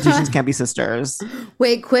 institutions can't be sisters.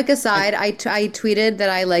 Wait, quick aside. I tweeted that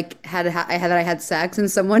I had sex, and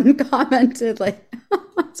someone commented like,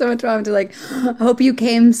 I hope you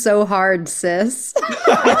came so hard, sis.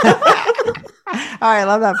 Oh, I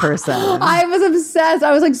love that person. I was obsessed.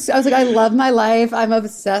 I was like, I love my life. I'm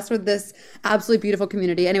obsessed with this absolutely beautiful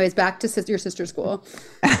community. Anyways, back to your sister school.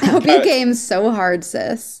 I hope you came so hard,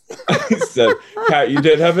 sis. I said, Kat, you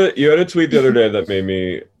had a tweet the other day that made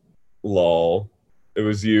me lol. It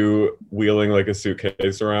was you wheeling like a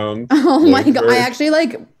suitcase around. Oh my God. I actually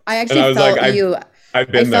felt you. I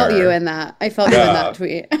felt you in that. I felt you in that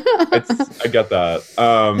tweet. I get that.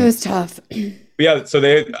 It was tough. Yeah, so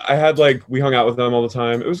we hung out with them all the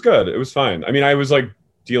time. It was good. It was fine. I was like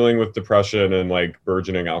dealing with depression and like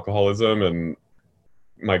burgeoning alcoholism and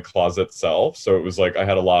my closet self. So it was like I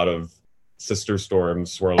had a lot of sister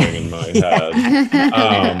storms swirling in my head.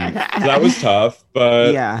 That was tough,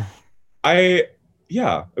 but it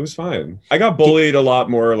was fine. I got bullied a lot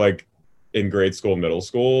more like in grade school, middle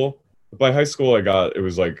school. But by high school, it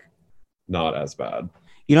was like not as bad.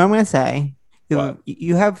 You know what I'm going to say?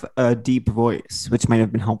 You have a deep voice, which might have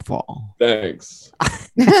been helpful. Thanks.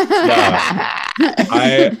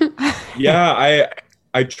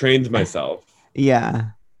 I trained myself.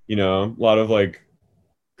 Yeah. A lot of like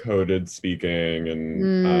coded speaking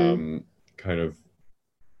and kind of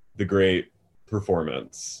the great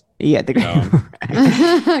performance. Yeah,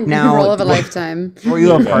 now role of a lifetime. Were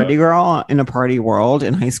you a party girl in a party world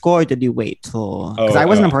in high school, or did you wait till? Because I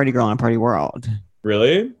wasn't a party girl in a party world.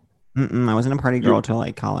 Really? I wasn't a party girl till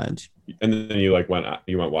like college. And then you like went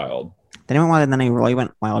wild. Then I went wild, and then I really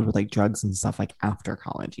went wild with like drugs and stuff like after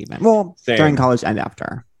college, even. Well, during college and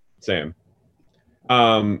after. Same.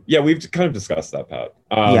 We've kind of discussed that, Pat.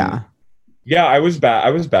 Yeah, I was bad.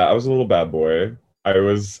 I was a little bad boy.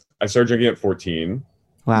 I started drinking at 14.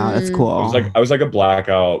 Wow, that's cool. I was like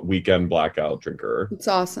a weekend blackout drinker. It's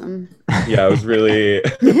awesome. Yeah, it was really,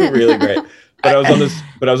 really great. But I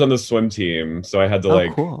was on the swim team, so I had to I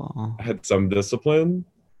had some discipline.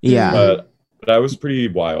 Yeah. But I was pretty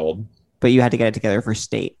wild. But you had to get it together for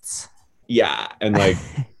states. Yeah, and like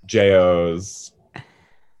JOs,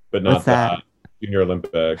 but not that. Junior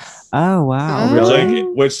Olympics. Oh wow! Really?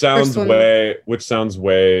 Which sounds way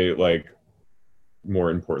like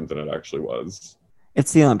more important than it actually was.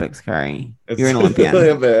 It's the Olympics, Carey. You're an Olympian.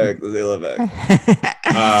 The Olympics.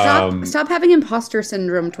 Stop having imposter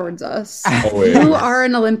syndrome towards us. Always. You are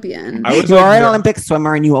an Olympian. You are an Olympic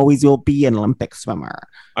swimmer, and you always will be an Olympic swimmer.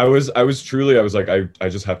 I was like, I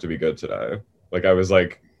just have to be good today. Like, I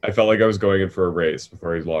felt like I was going in for a race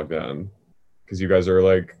before I logged in. Because you guys are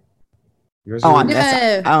like... Oh my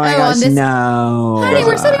gosh, no. Honey,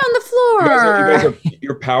 we're sitting on the floor.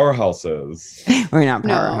 You're powerhouses. We're not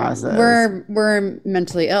No, powerhouses. we're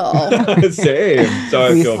mentally ill. Same. So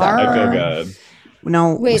I feel good.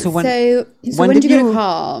 No. Wait, so when did you get a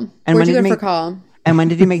call? And Where'd you go for a call? And when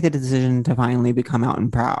did you make the decision to finally become out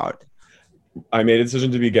and proud? I made a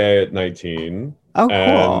decision to be gay at 19. Oh,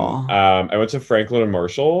 cool. And, I went to Franklin and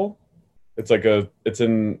Marshall. It's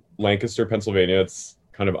in Lancaster, Pennsylvania. It's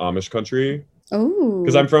kind of Amish country. Oh.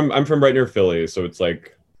 Because I'm from right near Philly, so it's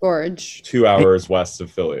like Gorge. 2 hours west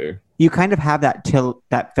of Philly. You kind of have that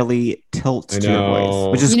Philly tilt to your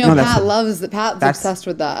voice, which is Pat's obsessed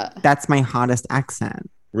with that. That's my hottest accent.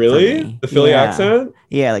 Really? The Philly accent?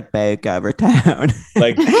 Yeah, like Boca Raton.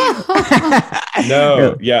 Like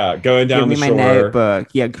no, yeah, going down the shore. Give me my notebook.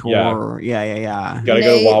 Yeah, cool. Yeah. Gotta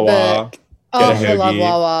go to Wawa. I love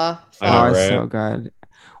Wawa. I know, right? So good.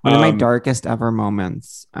 One of my darkest ever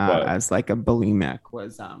moments as like a bulimic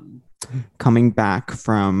was coming back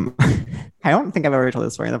from I don't think I've ever told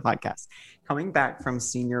this story in the podcast. Coming back from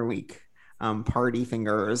senior week, party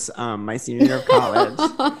fingers, my senior year of college.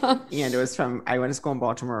 And it was I went to school in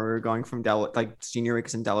Baltimore. We were going from senior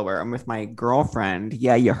weeks in Delaware. I'm with my girlfriend.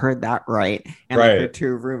 Yeah, you heard that right. And like her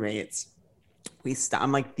 2 roommates.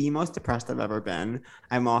 I'm like the most depressed I've ever been.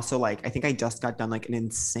 I'm also like, I think I just got done like an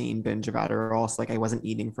insane binge of Adderall. So like I wasn't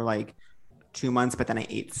eating for like 2 months, but then I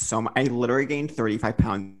ate so much. I literally gained 35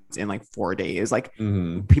 pounds in like 4 days. Like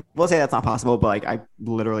people say that's not possible, but like I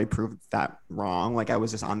literally proved that wrong. Like I was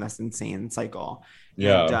just on this insane cycle.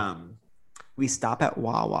 Yeah. And we stop at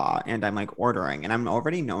Wawa and I'm like ordering and I'm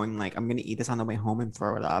already knowing like I'm going to eat this on the way home and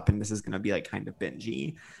throw it up. And this is going to be like kind of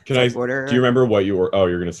bingey. Order? Do you remember what you were? Oh,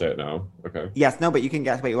 you're going to say it now. Okay. Yes. No, but you can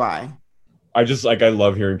guess. Wait, why? I just like, I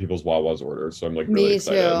love hearing people's Wawa's orders. So I'm like really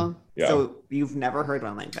excited. Too. Yeah. So you've never heard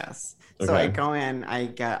one like this. Okay. So I go in,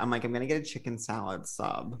 I'm going to get a chicken salad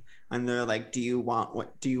sub. And they're like, do you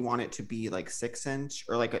want it to be like 6-inch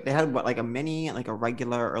or like they had like a mini, like a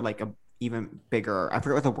regular or like a even bigger. I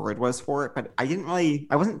forget what the word was for it, but I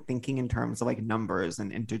wasn't thinking in terms of like numbers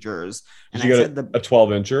and integers. And Did you get a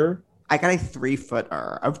 12-incher? I got a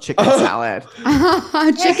 3-footer of chicken salad.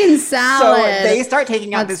 Chicken salad. So they start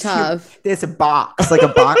taking out this box, like a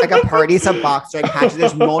party sub box. Like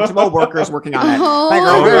there's multiple workers working on it.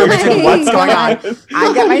 What's going on?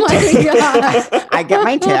 I get my tag. I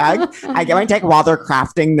get my tag while they're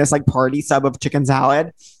crafting this like party sub of chicken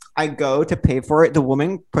salad. I go to pay for it. The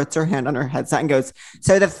woman puts her hand on her headset and goes,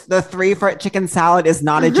 so the 3-foot chicken salad is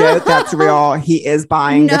not a joke. That's real. He is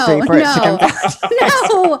buying the 3-foot chicken salad.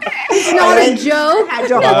 No, it's not a joke. I had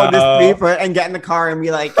to hold this 3-foot and get in the car and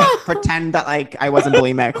be like, pretend that like I wasn't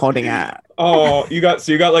bulimic holding it. Oh, you got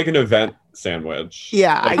like an event sandwich.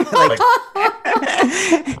 Yeah.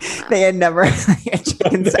 They had never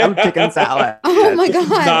chicken salad. Oh my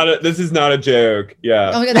God. This is not a joke.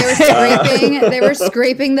 Yeah. Oh my God. They were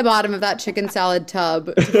scraping the bottom of that chicken salad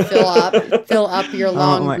tub to fill up your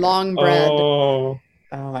long bread. Oh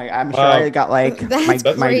my! I'm sure I got like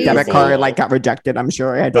my debit card like got rejected. I'm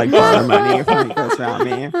sure I had to like borrow money from the girls around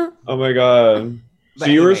me. Oh my God! So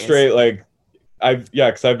you were straight like.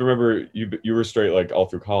 Because I remember you were straight like all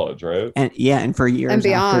through college, right? And for years and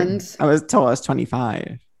beyond. I was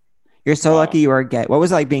 25. You're so lucky you were gay. What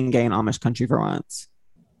was it like being gay in Amish country for once?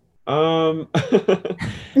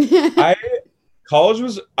 College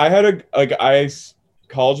was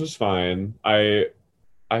fine. I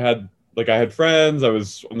had friends. I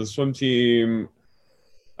was on the swim team.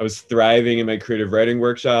 I was thriving in my creative writing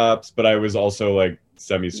workshops, but I was also like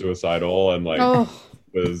semi-suicidal and like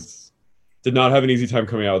did not have an easy time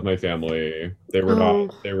coming out with my family. They were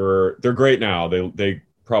not. They're great now. They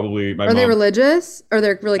probably. My Are they religious? Or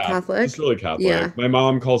they're really Catholic? She's really Catholic. Yeah. My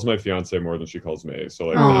mom calls my fiance more than she calls me. So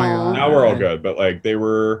like now we're all good. But like they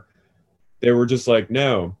were just like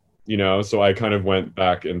no, So I kind of went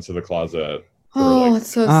back into the closet. It's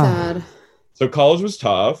so sad. So college was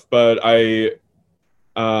tough, but it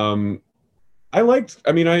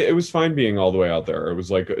was fine being all the way out there. It was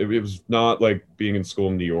like, it was not like being in school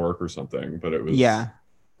in New York or something, but it was,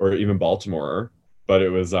 or even Baltimore, but it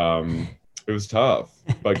was tough,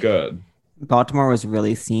 but good. Baltimore was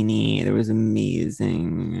really sceney. There was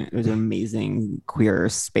amazing queer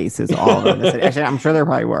spaces all over the city. Actually, I'm sure there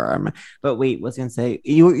probably were. But wait, I was going to say,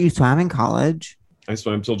 you swam in college? I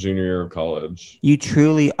swam till junior year of college. You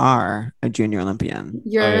truly are a junior Olympian.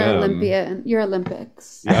 You're an Olympian. You're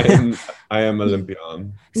Olympics. Yeah, I am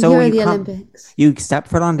Olympian. So you're the Olympics. You step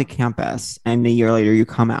foot onto campus, and a year later you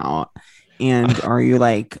come out, and are you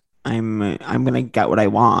like, I'm gonna get what I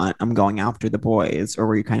want. I'm going after the boys, or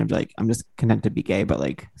were you kind of like, I'm just content to be gay, but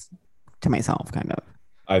like to myself, kind of?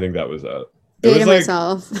 I think that was it. dating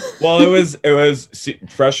myself. Well, it was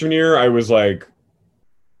freshman year. I was like,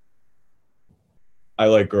 I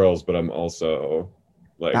like girls, but I'm also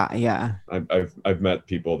like, yeah. I've met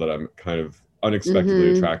people that I'm kind of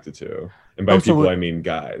unexpectedly attracted to, and by people I mean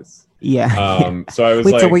guys. Yeah. So I was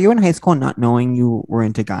Wait, like, so were you in high school not knowing you were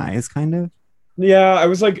into guys, kind of? Yeah, I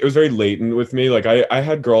was like, it was very latent with me. Like I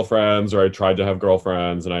had girlfriends, or I tried to have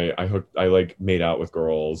girlfriends, and I like made out with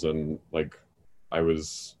girls, and like I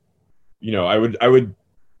was, I would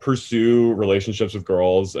pursue relationships with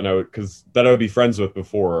girls, and because that I would be friends with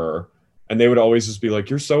before, and they would always just be like,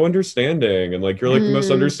 you're so understanding, and like you're like the most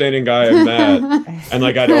understanding guy I've met. And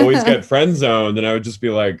like I'd always get friend zoned, and I would just be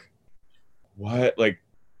like,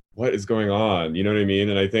 what is going on? You know what I mean?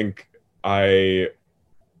 And I think I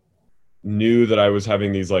knew that I was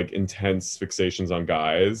having these like intense fixations on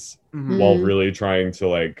guys while really trying to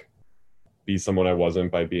like be someone I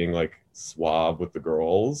wasn't by being like suave with the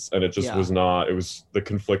girls. And it just was not, the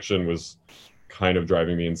confliction was kind of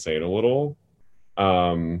driving me insane a little.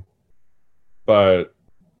 But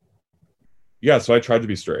yeah, so I tried to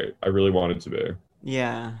be straight. I really wanted to be.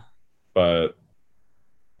 Yeah. But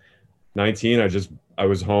 19, I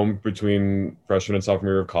was home between freshman and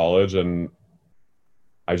sophomore year of college, and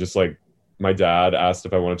I just like, my dad asked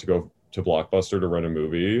if I wanted to go to Blockbuster to rent a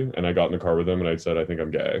movie, and I got in the car with him and I said, I think I'm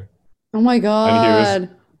gay. Oh my God.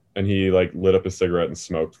 And he like lit up a cigarette and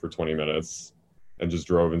smoked for 20 minutes and just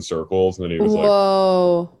drove in circles. And then he was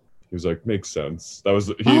he was like, makes sense. That was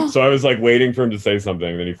so I was like waiting for him to say something.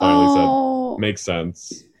 And then he finally said, makes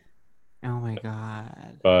sense. Oh my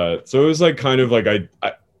God. But so it was like kind of like I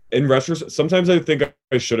in retrospect, sometimes I think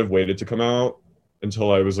I should have waited to come out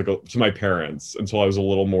until I was like to my parents, until I was a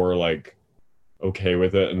little more like okay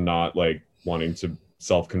with it and not like wanting to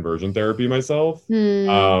self-conversion therapy myself.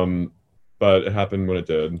 But it happened when it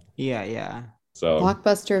did. Yeah. So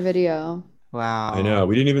Blockbuster Video. Wow. I know.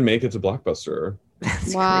 We didn't even make it to Blockbuster.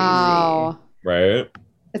 That's wow. crazy. Right?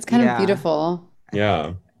 It's kind of beautiful.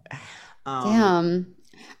 Yeah. Damn.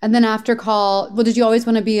 And then after did you always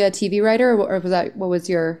want to be a TV writer, or was that, what was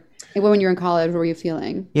your, when you were in college, what were you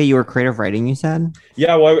feeling? Yeah, you were creative writing, you said?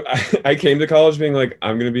 Yeah, well, I came to college being like,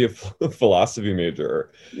 I'm going to be a philosophy major.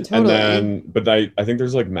 Totally. And then, but I think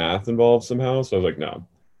there's like math involved somehow. So I was like, no.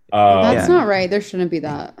 That's not right. There shouldn't be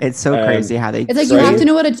that. It's so crazy how they... It's like you have to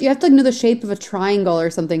know you have to know the shape of a triangle or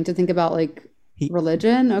something to think about like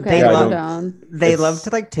religion. Okay, they love to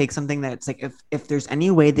like take something that's like, if there's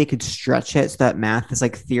any way they could stretch it so that math is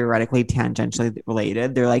like theoretically tangentially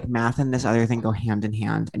related, they're like, math and this other thing go hand in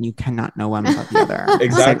hand, and you cannot know one without the other.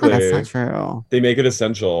 Exactly. Like, that's not true. They make it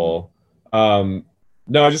essential. No,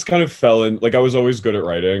 I just kind of fell in, like I was always good at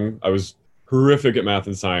writing. I was horrific at math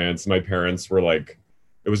and science. My parents were like,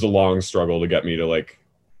 it was a long struggle to get me to like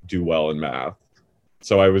do well in math.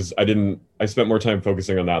 So I spent more time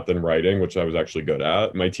focusing on that than writing, which I was actually good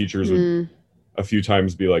at. My teachers would a few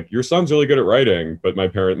times be like, your son's really good at writing. But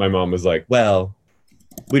my mom was like, well,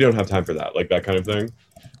 we don't have time for that. Like that kind of thing.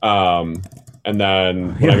 And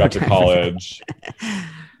then when I got to college,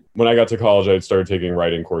 I started taking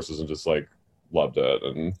writing courses and just like loved it.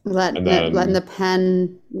 And letting the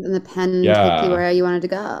pen take you where you wanted to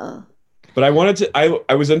go. But I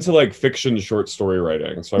was into like fiction short story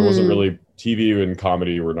writing. So I wasn't really, TV and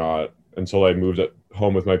comedy were not, until I moved at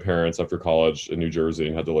home with my parents after college in New Jersey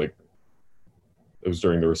and had to like, it was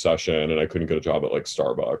during the recession and I couldn't get a job at like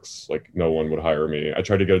Starbucks. Like no one would hire me. I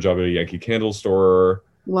tried to get a job at a Yankee Candle store.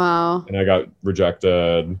 Wow. And I got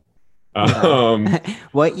rejected.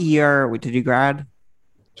 What year did you grad?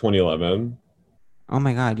 2011. Oh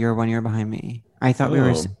my God, you're 1 year behind me. I thought we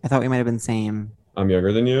might have been same. I'm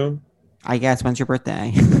younger than you. I guess. When's your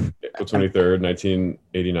birthday? April 23rd,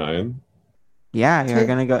 1989. Yeah, you're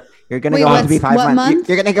gonna go on to be 5 months. Month?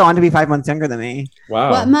 You're gonna go on to be 5 months younger than me.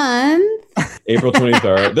 Wow. What month? April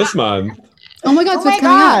 23rd. This month. Oh my God! So it's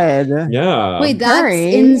coming up. Yeah. Wait, that's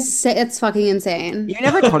insane. It's fucking insane. You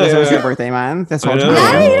never told us it was your birthday month. This whole time.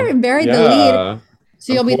 Yeah, you buried the lead.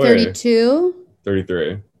 So you'll be 32.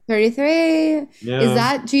 33. 33. Yeah. Is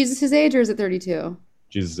that Jesus' age or is it 32?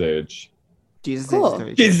 Jesus' age. Jesus cool.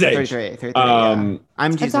 age. 33. Jesus' age. 33. Yeah.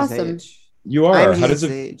 I'm Jesus' awesome. age. You are. I'm How Jesus'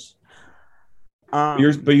 does it? age.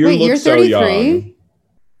 You're you're 33? so young.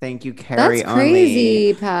 Thank you, Carey. That's crazy,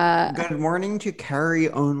 only. Pat. Good morning to Carey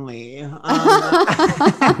only. I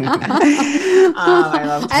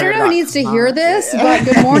don't know who needs to hear this, but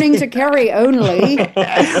good morning to Carey only.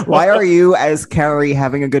 Why are you, as Carey,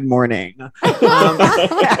 having a good morning?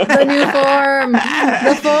 The new form.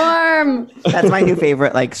 The form. That's my new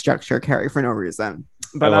favorite, like, structure, Carey, for no reason.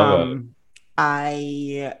 But I love it.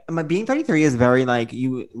 Being 33 is very like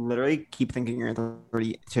you literally keep thinking you're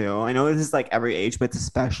 32. I know this is like every age, but it's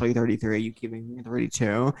especially 33. You keep thinking you're 32.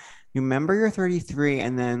 You remember you're 33,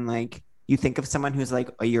 and then like you think of someone who's like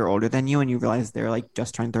a year older than you, and you realize they're like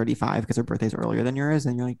just turned 35 because their birthday's earlier than yours,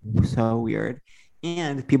 and you're like so weird.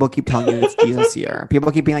 And people keep telling you it's Jesus year.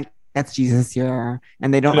 People keep being like, "That's Jesus year,"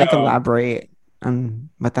 and they don't like elaborate.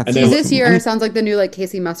 But that's Jesus year sounds like the new like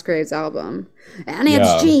Casey Musgraves album, and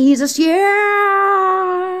it's Jesus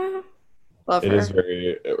year. Love it her. Is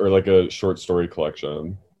very, or like a short story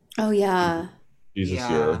collection. Oh yeah, Jesus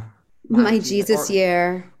year. My Jesus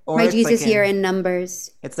year. My Jesus year in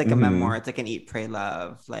numbers. It's like a memoir. It's like an Eat, Pray,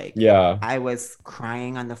 Love. Like, I was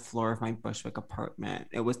crying on the floor of my Bushwick apartment.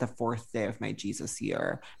 It was the 4th day of my Jesus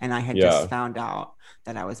year, and I had just found out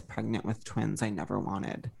that I was pregnant with twins I never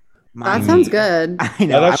wanted. That sounds good. I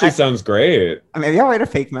know. That actually sounds great. Maybe I'll write a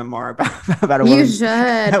fake memoir about a woman. You should.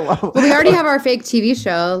 Well, we already have our fake TV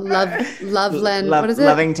show, Loveland. What is it?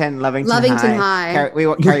 Lovington High.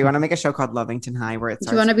 Carey, you want to make a show called Lovington High where it's.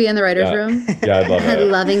 Do you want to be in the writer's room? Yeah, I'd love it.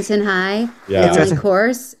 Lovington High. Yeah. The main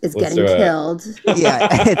course is getting killed. Yeah,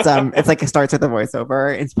 it's like it starts with a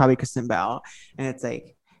voiceover. It's probably Kristen Bell, and it's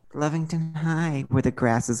like. Lovington High, where the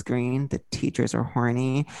grass is green, the teachers are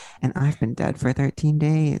horny, and I've been dead for 13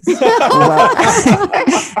 days. Well,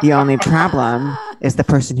 the only problem is the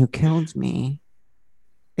person who killed me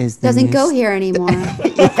doesn't go here anymore.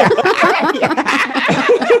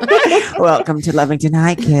 Welcome to Lovington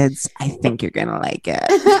High, kids. I think you're gonna like it.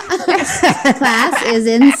 Class is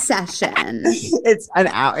in session. It's an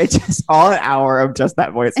hour. It's just all an hour of just that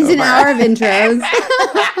voiceover. It's an hour of intros.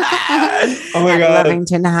 Oh my God.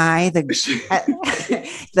 Lovington High,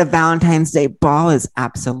 the Valentine's Day ball is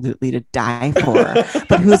absolutely to die for.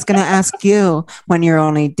 But who's gonna ask you when your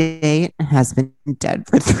only date has been dead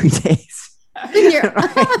for 3 days? When your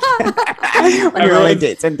only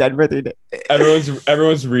date's been dead for 3 days.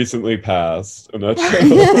 Everyone's recently passed. I'm not sure.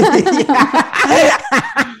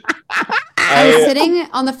 I was sitting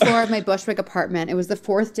on the floor of my Bushwick apartment. It was the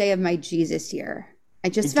 4th day of my Jesus year. I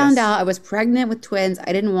just found out I was pregnant with twins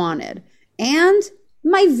I didn't wanted. And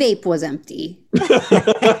my vape was empty.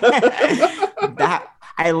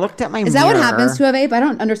 I looked at my Is that what happens to a vape? I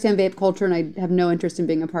don't understand vape culture, and I have no interest in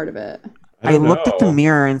being a part of it. I looked at the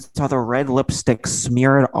mirror and saw the red lipstick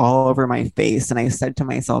smeared all over my face, and I said to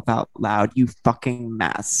myself out loud, "You fucking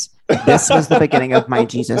mess." This was the beginning of my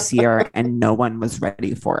Jesus year, and no one was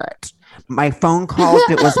ready for it. My phone called.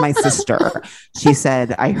 It was my sister. She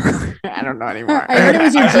said, I don't know anymore. I heard it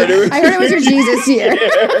was your Jesus year.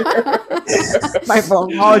 My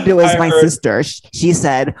phone called. It was my sister. She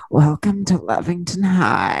said, "Welcome to Lovington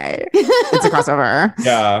High." It's a crossover.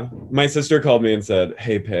 Yeah. My sister called me and said,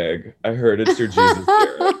 "Hey, pig, I heard it's your Jesus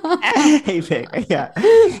year." Hey, pig. Yeah.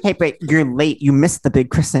 Hey, pig, you're late. You missed the big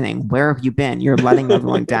christening. Where have you been? You're letting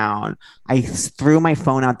everyone down. I threw my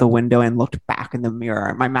phone out the window and looked back in the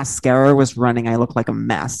mirror. My mascara was running. I looked like a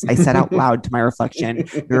mess. I said out loud to my reflection,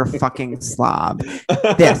 "You're a fucking slob."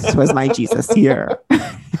 This was my Jesus year.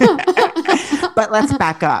 But let's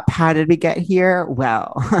back up. How did we get here?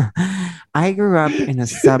 Well, I grew up in a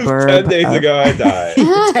suburb. 10 days ago, I died.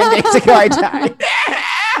 10 days ago, I died.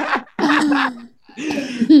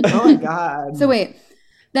 Oh my God. So wait,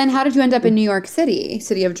 then how did you end up in New York City?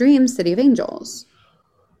 City of Dreams, City of Angels.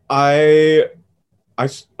 I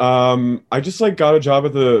just like got a job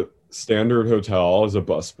at the Standard Hotel as a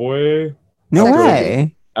busboy. No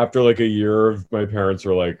way. After like a year of my parents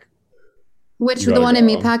were like, which the one in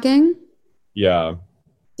Meatpacking? Yeah.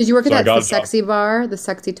 Did you work at the sexy bar, the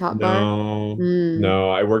sexy top bar? No.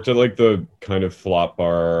 I worked at like the kind of flop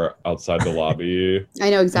bar outside the lobby. I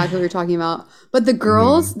know exactly what you're talking about. But the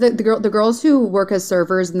girls, the girls who work as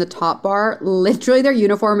servers in the top bar, literally their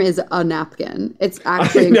uniform is a napkin. It's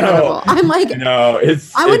actually incredible. I'm like, no,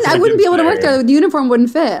 I wouldn't be able to work there. The uniform wouldn't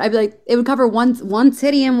fit. I'd be like, it would cover one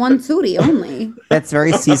titty and one tootie only. That's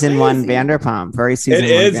very season one Vanderpump. Very season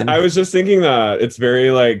one. It is. I was just thinking that it's very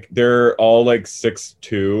like they're all like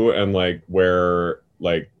 6'2" and like wear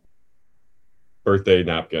like birthday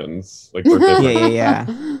napkins, like birthday. Yeah.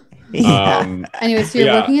 Anyway, so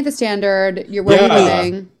you're working at the Standard. You're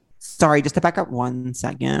working. Sorry, just to back up 1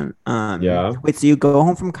 second. Yeah. Wait, so you go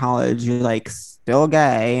home from college, you're like still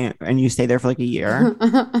gay, and you stay there for like a year?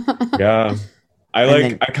 Yeah.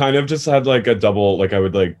 I kind of just had like a double, like I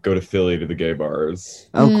would like go to Philly to the gay bars.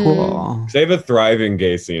 Oh, cool. They have a thriving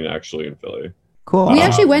gay scene actually in Philly. Cool. We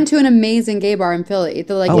actually went to an amazing gay bar in Philly.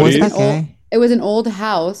 It was an old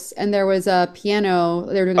house, and there was a piano.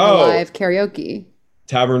 They were doing a live karaoke.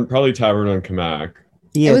 Probably Tavern on Kamak.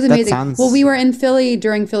 Yeah, it was that amazing. sounds. Well, we were in Philly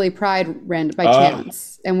during Philly Pride by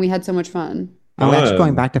chance, and we had so much fun. I'm actually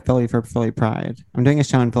going back to Philly for Philly Pride. I'm doing a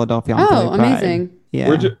show in Philadelphia on Philly Pride. Amazing.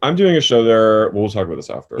 Yeah. I'm doing a show there. We'll talk about this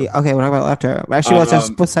after. Yeah, okay, we'll talk about it after. Actually,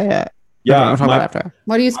 we'll say it. Yeah, we'll talk about it after.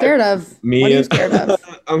 What are you scared of? What are you scared of?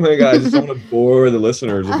 Oh my god, I just don't want to bore the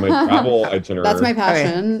listeners with my travel itinerary. That's my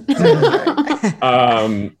passion.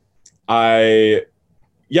 I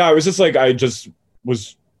was just like,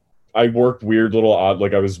 I worked weird little odd,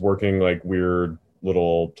 like I was working like weird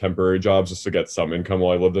little temporary jobs just to get some income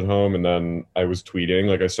while I lived at home. And then I was tweeting,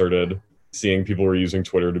 like I started seeing people were using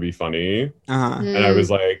Twitter to be funny. And I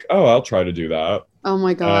was like, oh, I'll try to do that. Oh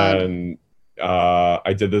my God. And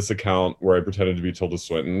I did this account where I pretended to be Tilda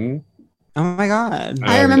Swinton. Oh my God.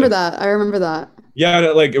 I remember that. Yeah.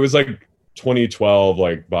 And it was like 2012,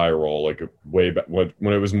 like viral, like way back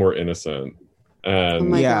when it was more innocent. And oh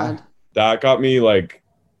my God. That got me like,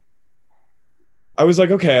 I was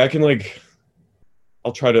like, okay, I can like,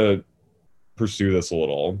 I'll try to pursue this a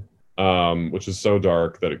little, which is so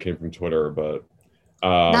dark that it came from Twitter, but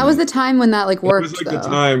that was the time when that like worked. It was like the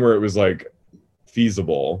time where it was like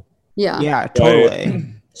feasible. Yeah. Yeah, totally. Right?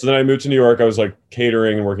 So then I moved to New York. I was like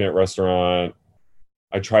catering and working at a restaurant.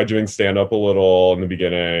 I tried doing stand-up a little in the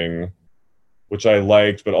beginning, which I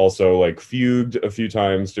liked, but also like fugued a few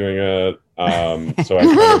times doing it. So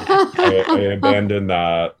I abandoned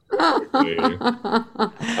that.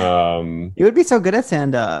 You would be so good at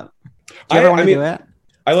stand-up. Do you ever want to do it?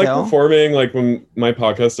 I like performing. Like when my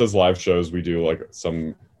podcast does live shows, we do like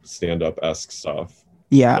some stand-up-esque stuff.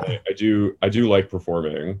 Yeah. I do like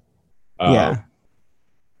performing. Yeah.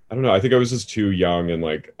 I don't know. I think I was just too young and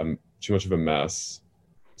like too much of a mess.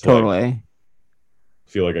 Totally. Like,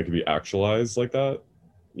 feel like I could be actualized like that.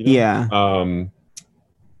 You know? Yeah.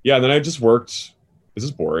 Yeah. And then I just worked. Is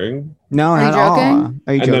this boring? No, not at all.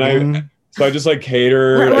 Are you joking? So I just like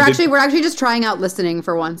catered. We're actually just trying out listening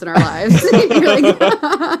for once in our lives. You're like,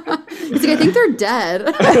 it's like, I think they're dead.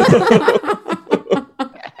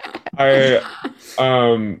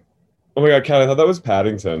 Oh my God, Kat, I thought that was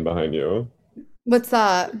Paddington behind you. What's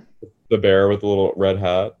that? The bear with the little red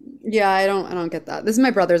hat. Yeah, I don't get that. This is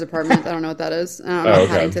my brother's apartment. I don't know what that is. I don't know what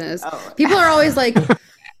Paddington is. People are always like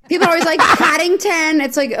Paddington.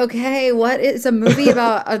 It's like, okay, what is a movie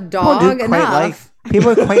about a dog?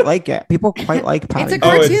 People quite like it. People quite like Paddington. It's a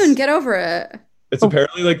cartoon. Get over it. It's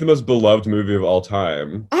apparently like the most beloved movie of all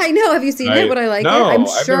time. I know. Have you seen it? Would I like it? I'm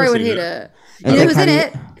sure I would hate it. You know who's in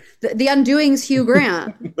it? The Undoing's Hugh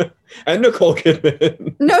Grant. And Nicole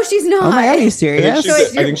Kidman. No, she's not. Oh my God, are you serious?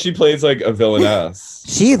 I think she plays like a villainess.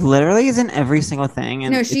 She literally is in every single thing.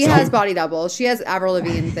 And no, she has body doubles. She has Avril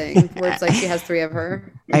Lavigne thing where it's like she has 3 of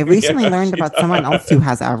her. I recently learned about someone else who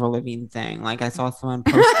has Avril Lavigne thing. Like I saw someone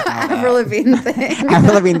post about Avril Lavigne thing.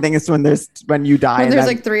 Avril Lavigne thing is when you die. When there's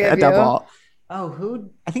like 3 of you. Double. Oh,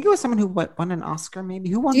 who? I think it was someone who won an Oscar.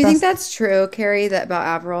 Maybe who won? Do you think that's true, Carey? That about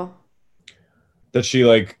Avril? That she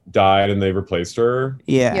like died and they replaced her.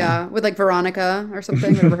 Yeah, with like Veronica or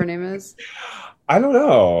something, whatever her name is. I don't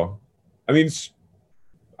know. I mean,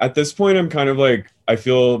 at this point, I'm kind of like I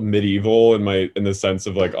feel medieval in the sense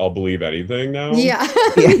of like I'll believe anything now. Yeah,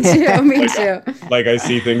 me too. Like I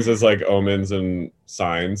see things as like omens and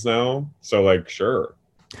signs now. So like, sure.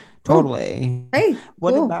 Totally. Hey,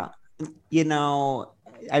 what about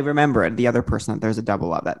I remember the other person that there's a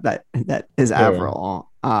double of that is Avril.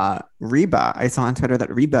 Reba. I saw on Twitter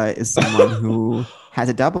that Reba is someone who has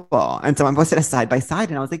a double, and someone posted a side by side,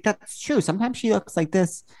 and I was like, "That's true. Sometimes she looks like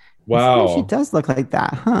this. Wow, she does look like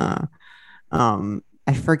that, huh?"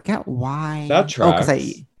 I forget why. That tracks.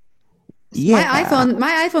 My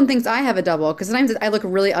iPhone thinks I have a double because sometimes I look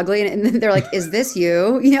really ugly, and then they're like, "Is this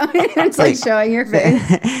you?" You know, it's like showing your face.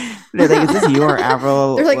 They're like, "Is this you or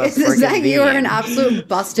Avril?" They're like, "Is that you or an absolute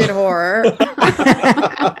busted whore?"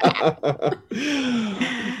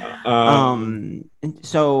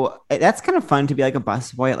 So that's kind of fun to be like a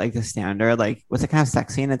busboy at like the Standard. Like, was it kind of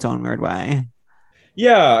sexy in its own weird way?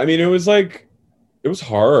 Yeah, I mean, it was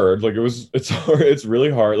hard. Like it's hard. It's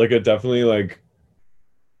really hard. Like it definitely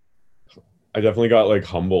I definitely got like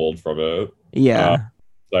humbled from it. Yeah.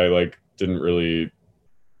 I like didn't really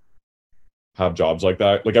have jobs like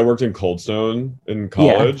that. Like I worked in Cold Stone in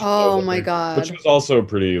college. Yeah. Oh my God. Which was also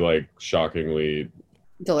pretty like shockingly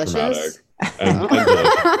delicious. And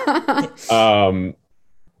delicious.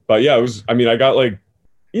 But yeah, it was, I mean, I got like,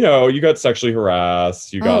 you got sexually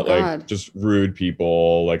harassed, you got like just rude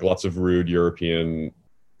people, like lots of rude European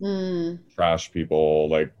trash people.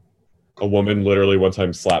 Like a woman literally one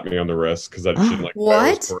time slapped me on the wrist because she didn't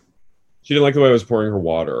like she didn't like the way I was pouring her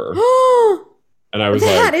water. And I was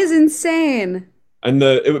that is insane. And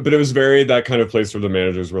but it was very that kind of place where the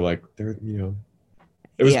managers were like, they're,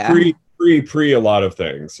 it was pre a lot of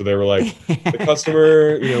things. So they were like, the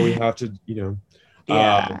customer, we have to,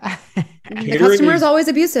 Yeah. The customer is always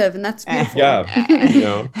abusive, and that's beautiful.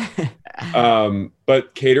 Yeah.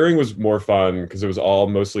 But catering was more fun because it was all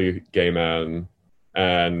mostly gay men,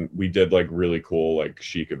 and we did like really cool like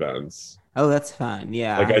chic events. Oh, that's fun.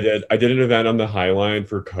 Yeah. Like I did an event on the High Line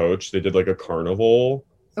for Coach. They did like a carnival.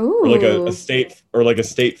 Ooh. Or like a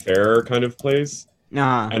state fair kind of place.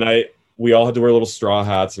 And we all had to wear little straw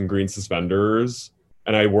hats and green suspenders.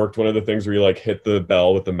 And I worked one of the things where you like hit the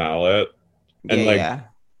bell with the mallet. And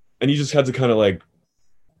and you just had to kind of like,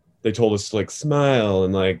 they told us to like smile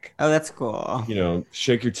and like, oh, that's cool.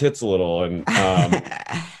 Shake your tits a little. And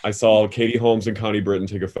I saw Katie Holmes and Connie Britton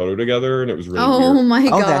take a photo together, and it was really weird. My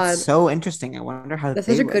God. Oh, that's so interesting. I wonder how that's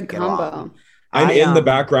such a good combo. I'm in the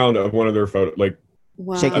background of one of their photos, like,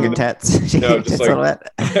 wow. Shaking your tits. Shaking your tits like, a little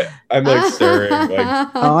bit. I'm like staring. Like,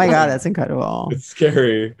 oh my God, that's incredible. It's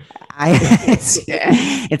scary.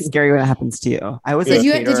 It's scary when it happens to you. Did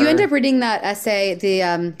you end up reading that essay, the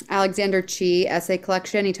Alexander Chi essay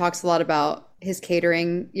collection? He talks a lot about his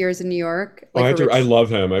catering years in New York. Like I love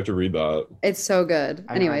him. I have to read that. It's so good.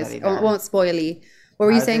 Anyways, I won't spoil you. What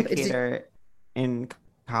were you saying? In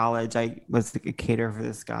college, I was a caterer for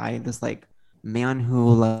this guy, this like man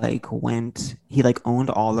who like he like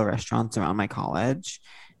owned all the restaurants around my college,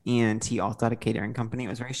 and he also had a catering company. It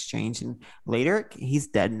was very strange. And later, he's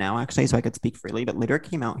dead now actually, so I could speak freely, but later it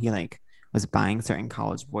came out he like was buying certain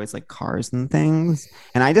college boys like cars and things,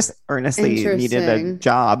 and I just earnestly needed a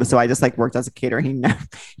job, so I just like worked as a caterer.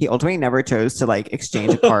 He ultimately never chose to like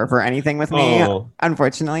exchange a car for anything with me,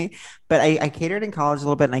 unfortunately. But I catered in college a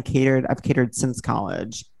little bit, and I've catered since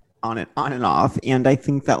college on and off. And I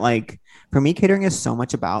think that like for me, catering is so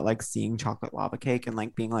much about like seeing chocolate lava cake and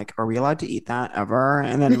like being like, are we allowed to eat that ever?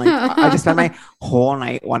 And then like I just spent my whole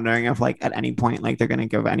night wondering if like at any point like they're gonna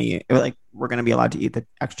give we're gonna be allowed to eat the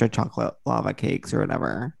extra chocolate lava cakes or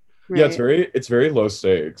whatever. Right. Yeah, it's very low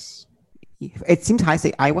stakes. It seemed high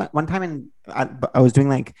stakes. I went one time and I was doing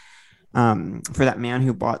like for that man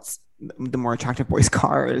who bought the more attractive boys'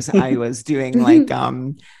 cars. I was doing like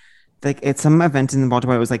it's some event in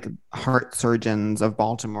Baltimore. It was like Heart Surgeons of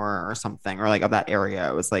Baltimore or something, or like of that area.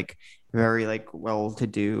 It was like very like well to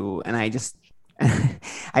do, and I just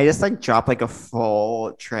like dropped like a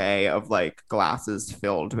full tray of like glasses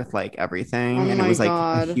filled with like everything, and it was like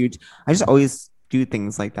a huge. I just always do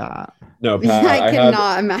things like that. No, Pat, I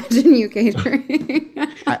cannot imagine you catering.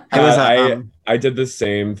 I did the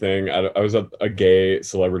same thing. I was at a gay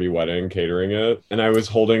celebrity wedding catering it, and I was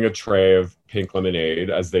holding a tray of pink lemonade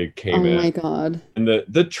as they came in. Oh my God. And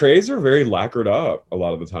the trays are very lacquered up a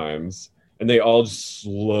lot of the times, and they all just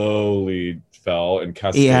slowly fell and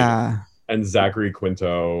cascaded. Yeah. And Zachary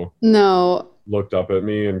Quinto looked up at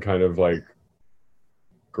me and kind of like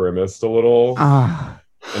grimaced a little.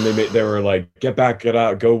 And they were like, get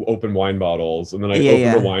out, go open wine bottles. And then I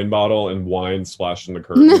opened the wine bottle and wine splashed in the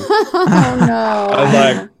curtain. Oh no.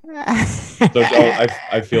 I was like,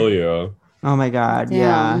 I feel you. Oh my God.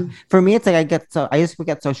 Yeah. For me, it's like I just would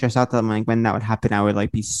get so stressed out that like when that would happen, I would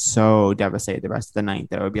like be so devastated the rest of the night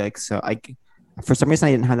that I would be like, so like for some reason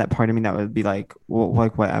I didn't have that part of me that would be like, well,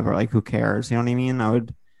 like whatever, like who cares? You know what I mean? I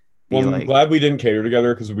would be I'm glad we didn't cater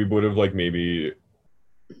together, because we would have like maybe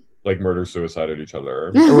like murder suicided each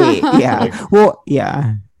other. Wait, yeah. Well,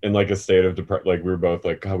 yeah. In like a state of depression, like we were both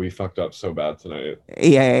like, God, we fucked up so bad tonight.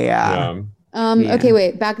 Yeah. Okay,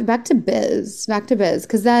 wait, back to biz,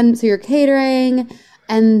 because then so you're catering,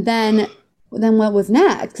 and then what was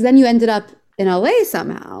next? Because then you ended up in LA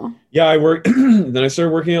somehow. Yeah, I worked. Then I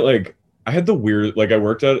started working at like I had the weird like I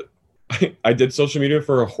worked at I did social media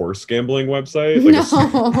for a horse gambling website.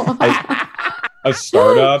 Like a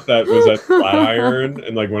startup that was at Flatiron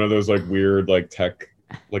and like one of those like weird like tech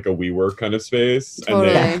like a WeWork kind of space.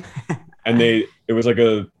 Totally. And it was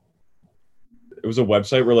a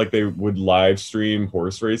website where like they would live stream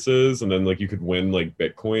horse races, and then like you could win like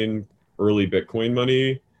early Bitcoin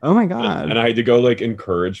money. Oh my God. And I had to go like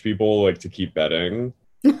encourage people like to keep betting.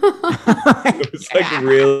 It was like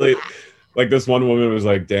really like this one woman was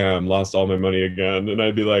like, damn, lost all my money again. And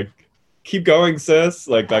I'd be like, keep going, sis.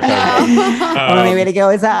 Like that kind of only way to go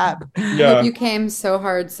is up. Yeah. Hope you came so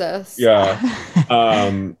hard, sis. Yeah.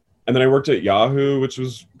 And then I worked at Yahoo, which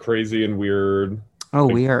was crazy and weird. Oh,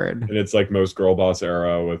 weird. And it's like most girl boss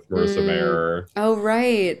era with Marissa Mayer. Oh,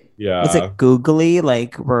 right. Yeah. Was it googly,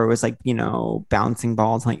 like where it was like, bouncing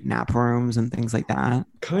balls, like nap rooms and things like that?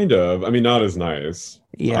 Kind of. I mean, not as nice.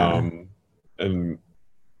 Yeah. And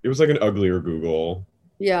it was like an uglier Google.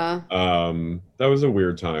 Yeah. That was a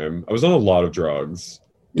weird time. I was on a lot of drugs.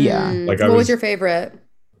 Yeah. Like what was your favorite?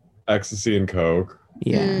 Ecstasy and coke.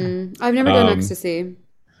 Yeah. I've never done ecstasy.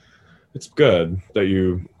 It's good that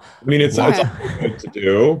you. I mean, it's good to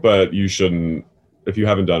do, but you shouldn't. If you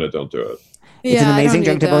haven't done it, don't do it. It's an amazing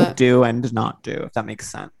drug to both do and not do, if that makes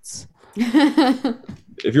sense.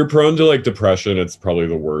 If you're prone to like depression, it's probably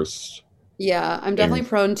the worst. Yeah, I'm definitely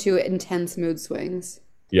prone to intense mood swings.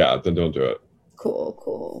 Yeah, then don't do it.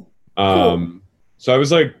 Cool. So I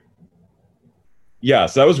was like, yeah,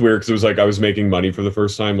 so that was weird because it was like I was making money for the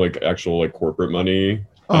first time, like actual like corporate money.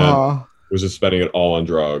 And was just spending it all on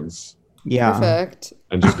drugs. Yeah. Perfect.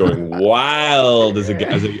 And just going wild as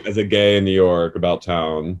a gay in New York about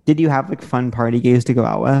town. Did you have like fun party gays to go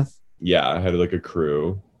out with? Yeah, I had like a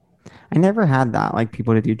crew. I never had that, like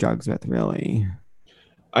people to do drugs with, really.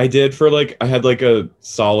 I did I had like a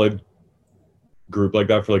solid group like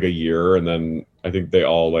that for like a year, and then I think they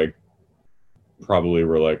all like probably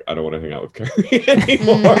were like, I don't want to hang out with Carey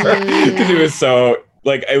anymore. Because it was so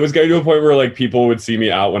like it was getting to a point where like people would see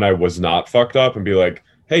me out when I was not fucked up and be like,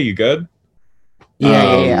 hey, you good?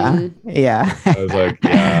 Yeah. I was like,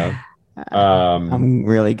 yeah. I'm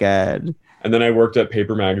really good. And then I worked at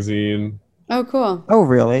Paper Magazine. Oh, cool. Oh,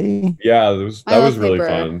 really? Yeah, that was really Paper.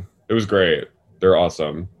 fun. It was great. They're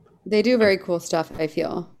awesome. They do very cool stuff, I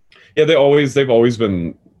feel. Yeah, they've always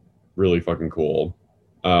been really fucking cool.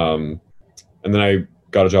 And then I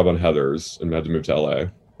got a job on Heather's and had to move to LA.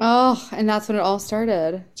 Oh, and that's when it all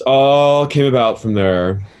started. It all came about from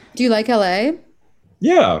there. Do you like LA?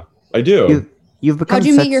 Yeah, I do. You've become How'd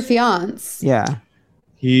you meet your fiance? Yeah.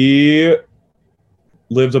 He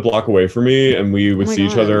lived a block away from me, and we would see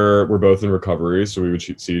each other. We're both in recovery, so we would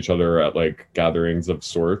see each other at like gatherings of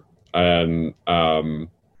sort. And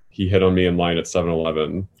he hit on me in line at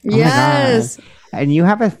 7-Eleven. Yes. And you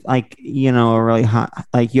have a a really hot,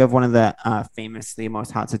 like you have one of the famously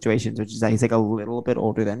most hot situations, which is that he's like a little bit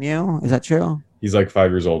older than you. Is that true? He's like 5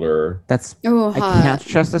 years older. That's hot. I can't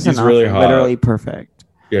stress this enough. Really hot. Literally perfect.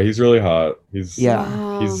 Yeah, he's really hot. He's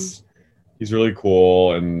Wow. he's really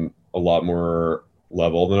cool and a lot more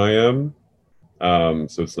level than I am.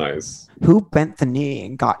 So it's nice. Who bent the knee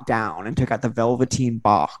and got down and took out the velveteen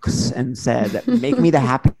box and said, "Make me the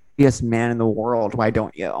happiest man in the world. Why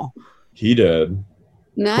don't you?" He did.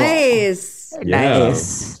 Nice. Yeah.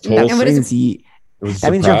 Nice. Total That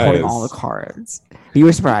means you're holding all the cards. You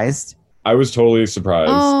were surprised? I was totally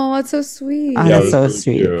surprised. Oh, that's so sweet. Oh, Yeah, that's it so was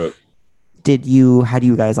sweet. really cute. Had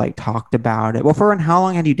you guys like talked about it? Well, how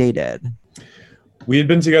long had you dated? We had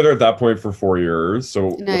been together at that point for 4 years. So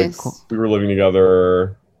Nice. we were living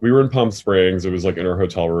together. We were in Palm Springs. It was like in our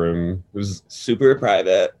hotel room. It was super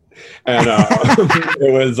private. And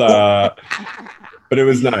it was, but it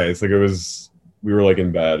was nice. Like we were like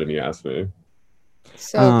in bed and he asked me.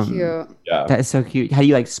 So cute. Yeah. That is so cute. Had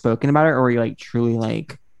you like spoken about it, or were you like truly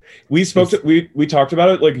like? We talked about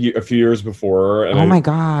it like a few years before. And my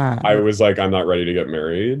God. I was like, I'm not ready to get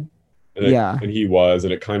married. And and he was,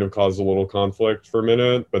 and it kind of caused a little conflict for a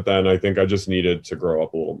minute. But then I think I just needed to grow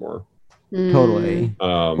up a little more. Totally.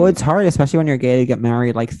 Well, it's hard, especially when you're gay, to get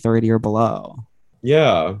married like 30 or below.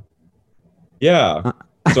 Yeah. Yeah.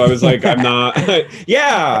 So I was like, I'm not.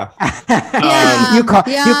 Yeah. You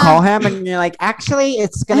call him and you're like, actually,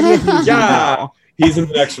 it's gonna be a huge no. He's in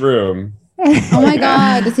the next room. Oh my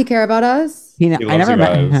God, does he care about us? I never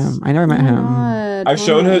met him. God. I've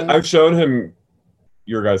shown him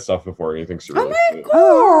your guys' stuff before, and he thinks you're really my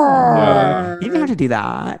God. Yeah. You didn't have to do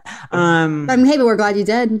that. Hey, but we're glad you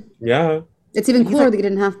did. Yeah. It's even cooler that you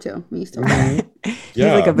didn't have to. He's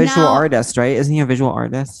like a visual artist, right? Isn't he a visual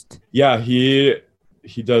artist? Yeah, he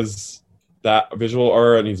does that visual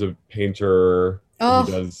art, and he's a painter. Oh,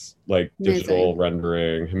 he does like digital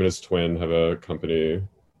rendering. Him and his twin have a company.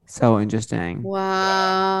 So interesting.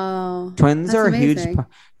 Wow. Twins are amazing. huge.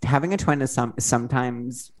 Having a twin is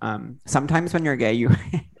sometimes when you're gay,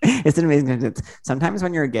 it's an amazing sentence. Sometimes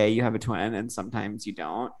when you're gay, you have a twin, and sometimes you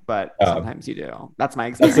don't. But sometimes you do. That's my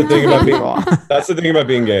experience. That's the thing about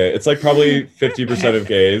being gay. It's like probably 50% of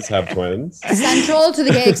gays have twins. Central to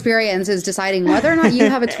the gay experience is deciding whether or not you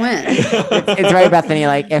have a twin. It's right, Bethany.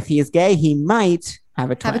 Like if he's gay, he might have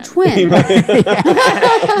a twin.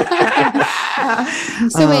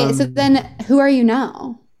 So wait, so then who are you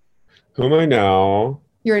now? Who am I now?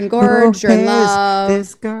 You're engorged, you're in love.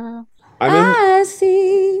 This girl. I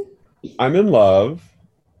see. I'm in love,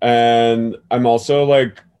 and I'm also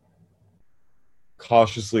like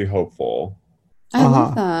cautiously hopeful. I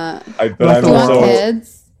love that. But I'm Do you also want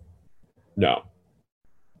kids? no.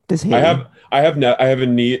 Does he? I have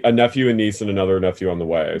a nephew and niece and another nephew on the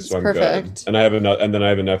way, so I'm perfect. good. And then I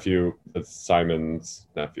have a nephew that's Simon's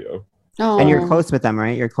nephew. Oh. And you're close with them,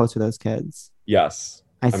 right? You're close with those kids. Yes.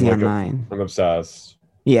 I see online. I'm obsessed.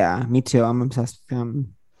 Yeah, me too. I'm obsessed with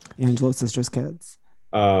Angela's sister's kids.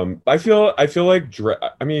 I feel like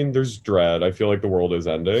there's dread. I feel like the world is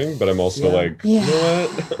ending, but I'm also like, you know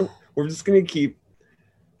what? We're just gonna keep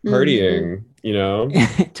partying, you know?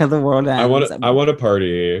 Till the world ends. I want to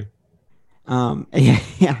party. I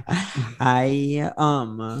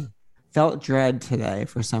felt dread today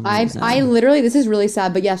for some reason. I literally, this is really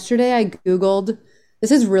sad, but yesterday I Googled, this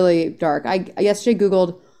is really dark. I yesterday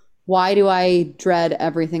Googled, why do I dread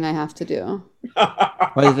everything I have to do?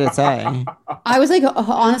 What did it say? I was like,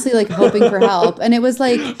 honestly, like hoping for help. And it was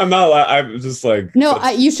like, I'm just like, no,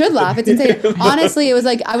 you should laugh. It's insane. Honestly, it was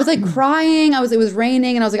like, I was like crying. It was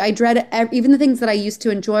raining. And I was like, I dread even the things that I used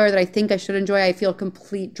to enjoy or that I think I should enjoy. I feel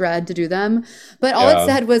complete dread to do them. But all it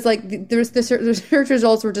said was like, the search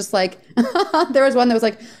results were just like, there was one that was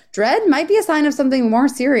like, dread might be a sign of something more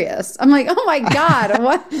serious. I'm like, oh my God,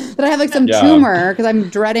 what? Did I have like some tumor? Because I'm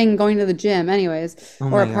dreading going to the gym anyways,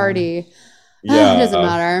 or a party. Yeah. It doesn't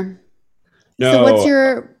matter. No. So what's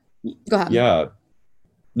your, go ahead. Yeah.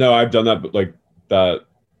 No, I've done that, but like that.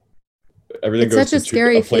 Everything it's goes such a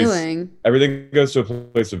scary place, feeling. Everything goes to a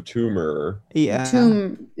place of tumor. Yeah.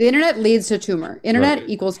 The internet leads to tumor. Internet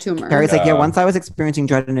equals tumor. Carey's like, once I was experiencing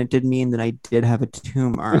dread and it did mean that I did have a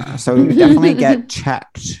tumor. So you definitely get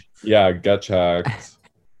checked. Yeah, get checked.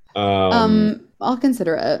 I'll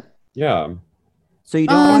consider it. Yeah. So you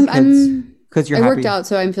don't want kids because you're I happy. worked out,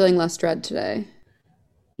 so I'm feeling less dread today.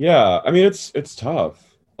 Yeah, I mean it's tough.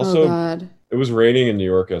 Also, God. It was raining in New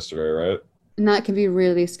York yesterday, right? And that can be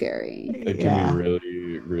really scary. It can be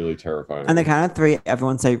really, really terrifying. On the count of three,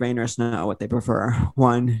 everyone say rain or snow, what they prefer.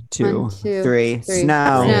 One, two, three.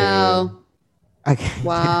 Snow. Snow. Okay.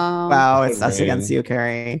 Wow. Wow, it's us against you,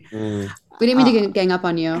 Carey. We didn't mean to gang up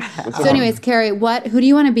on you. So anyways, Carey, who do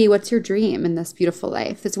you want to be? What's your dream in this beautiful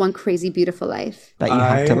life? This one crazy, beautiful life. That you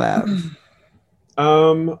have to live.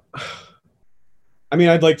 I mean,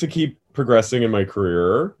 I'd like to keep progressing in my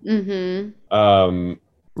career.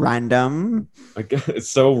 Random. It's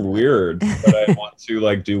so weird, but I want to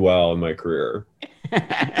like do well in my career.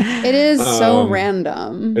 It is so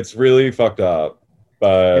random. It's really fucked up.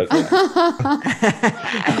 But I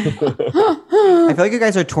feel like you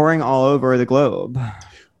guys are touring all over the globe.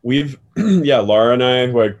 We've Laura and I,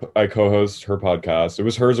 who I co-host her podcast. It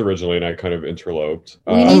was hers originally, and I kind of interloped.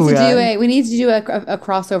 We need to do a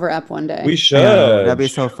crossover ep one day. We should. That'd be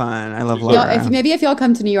so fun. I love Laura. If y'all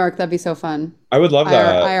come to New York, that'd be so fun. I would love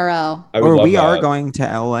that. IRL. We are going to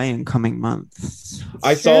LA in coming months.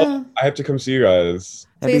 I have to come see you guys.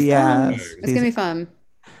 Please come. It's gonna be fun.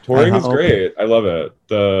 Touring is great. I love it.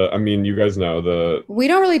 You guys know we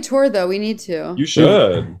don't really tour though. We need to. You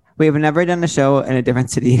should. We have never done a show in a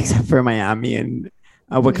different city except for Miami, and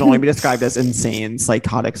what can only be described as insane,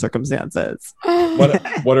 psychotic circumstances.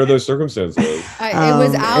 What are those circumstances? It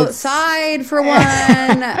was outside for one.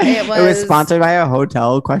 It was sponsored by a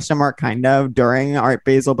hotel, kind of, during Art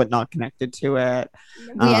Basel, but not connected to it.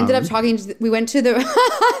 We ended up talking we went to the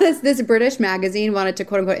this British magazine wanted to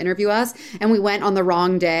quote unquote interview us, and we went on the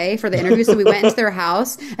wrong day for the interview. So we went into their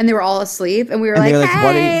house and they were all asleep, and we were like,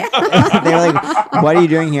 hey. They were like, what are you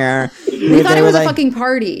doing here? We thought it was a fucking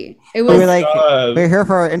party. It was. We were like, we're here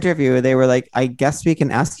for our interview. They were like, I guess we can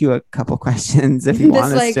ask you a couple questions if you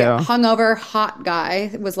want us to. This hungover hot guy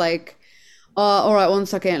was like, all right, 1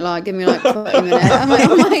 second, like give me like 20 minutes. I'm like,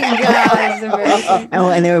 oh my God.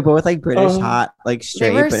 And they were both like British hot, like straight.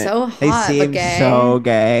 They were so hot, they seemed so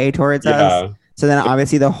gay towards us. So then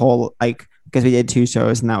obviously the whole because we did 2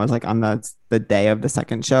 shows and that was like on the day of the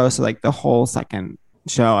second show. So like the whole second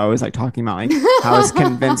show I was like talking about like how I was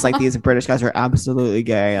convinced like these British guys are absolutely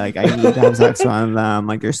gay, like I need to have sex with them,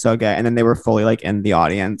 like they're so gay. And then they were fully like in the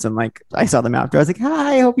audience, and like I saw them after. I was like,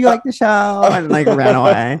 hi, I hope you like the show, and like ran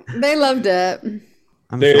away. They loved it.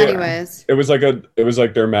 Anyways, it was like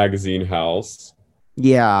their magazine house.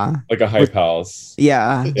 Yeah, like a hype house.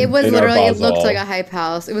 Yeah, it was literally, it looked like a hype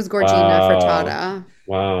house. It was Gorgina Frittata.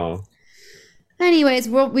 Wow. Anyways,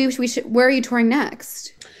 we should, where are you touring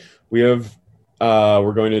next? We have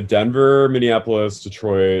we're going to Denver, Minneapolis,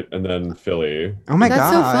 Detroit, and then Philly. Oh my God.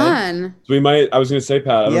 That's so fun. So I was going to say,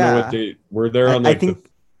 Pat, I don't know what date. We're there on like the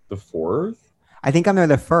 4th? I think I'm there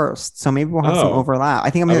the 1st, so maybe we'll have some overlap. I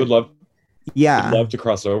would love to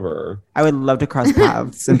cross over. I would love to cross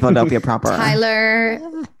paths in Philadelphia proper. Tyler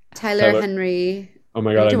Henry. Oh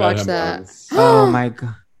my God, I need to watch him that. Once. Oh my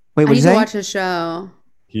God. Wait, I need to watch his show.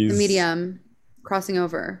 He's The Medium, crossing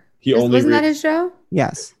over. he only wasn't that his show?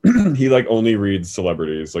 Yes. He like only reads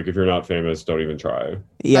celebrities. Like if you're not famous, don't even try.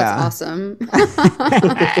 Yeah. That's awesome.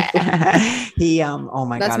 He oh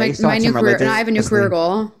my That's god, my new career. And I have a new career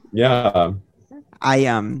goal. Yeah.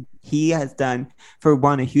 He has done, for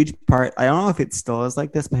one, a huge part. I don't know if it still is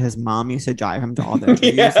like this, but his mom used to drive him to all the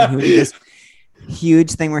interviews. Yeah. And he would do this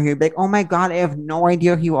huge thing where he would be like, oh my god, I have no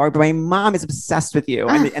idea who you are, but my mom is obsessed with you.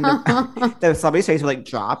 And the celebrity's face would like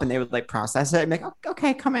drop and they would like process it and be like,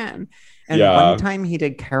 okay, come in. And one time he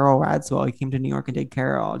did Carol Radswell. He came to New York and did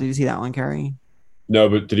Carol. Did you see that one, Carey? No,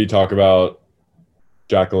 but did he talk about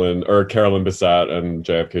Carolyn Bessette and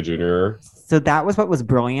JFK Jr.? So that was what was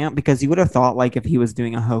brilliant, because you would have thought like if he was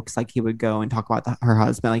doing a hoax, like he would go and talk about her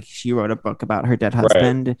husband. Like she wrote a book about her dead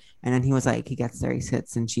husband. Right. And then he was like, he gets there, he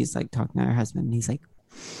sits and she's like talking to her husband. And he's like,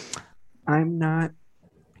 I'm not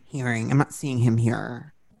seeing him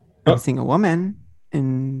here. I'm seeing a woman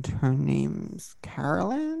and her name's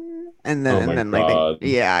Carolyn. And then, and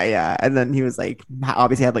then he was like,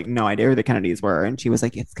 obviously had like no idea who the Kennedys were, and she was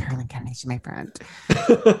like, "It's Carolyn Kennedy, she's my friend."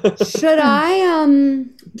 Should I?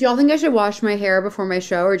 Do y'all think I should wash my hair before my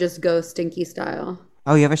show, or just go stinky style?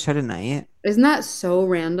 Oh, you have a show tonight? Isn't that so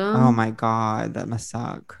random? Oh my god, that must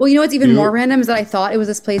suck. Well, you know what's even more random is that I thought it was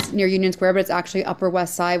this place near Union Square, but it's actually Upper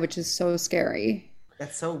West Side, which is so scary.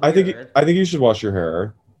 That's so weird. I think you should wash your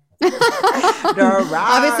hair.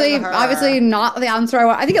 obviously not the answer I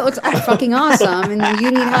want. I think it looks fucking awesome, and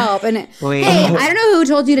you need help. And hey, I don't know who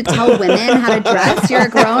told you to tell women how to dress. You're a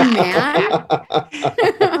grown man.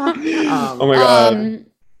 Oh my god!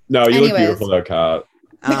 No, you look beautiful though, Kat.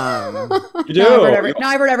 You do.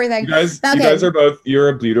 I've heard everything. You guys are both. You're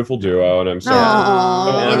a beautiful duo, and I'm so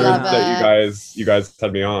honored that you guys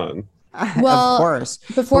had me on. Well, of course.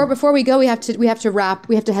 Before we go, we have to wrap.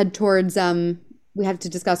 We have to head towards we have to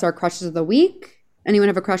discuss our crushes of the week. Anyone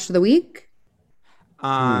have a crush of the week?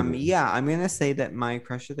 Yeah, I'm gonna say that my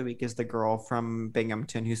crush of the week is the girl from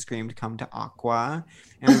Binghamton who screamed "Come to Aqua,"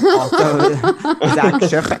 and also Zach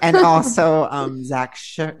Schiff, and also Zach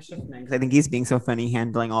Schiffman, because I think he's being so funny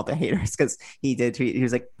handling all the haters, because he did tweet. He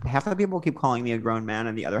was like, half of the people keep calling me a grown man,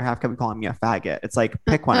 and the other half kept calling me a faggot. It's like,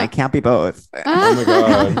 pick one. I can't be both. Oh my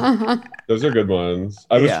god, those are good ones.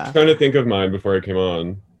 I was trying to think of mine before I came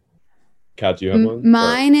on. Kat, do you have one?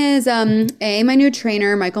 Mine is A, my new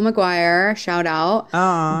trainer, Michael McGuire, shout out.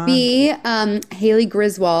 Aww. B, Haley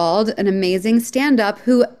Griswold, an amazing stand-up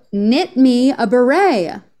who knit me a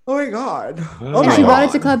beret. Oh my god. And she brought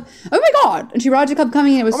it to club. Oh my god. And she brought it to club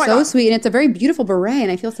coming, and it was so sweet, and it's a very beautiful beret, and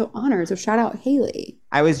I feel so honored. So shout out Haley.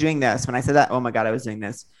 I was doing this when I said that. Oh my god, I was doing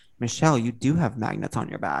this. Michelle, you do have magnets on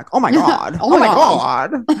your back. Oh my god. Oh my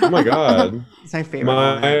god. Oh my god. It's my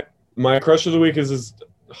favorite. My crush of the week is this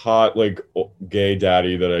hot like gay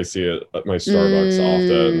daddy that I see at my Starbucks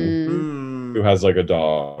often, who has like a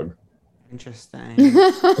dog. Interesting.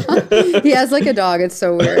 He has like a dog. It's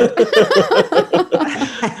so weird.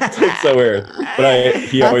 It's so weird. But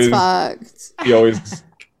he always.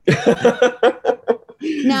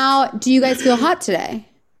 Now, do you guys feel hot today?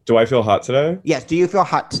 Do I feel hot today? Yes. Do you feel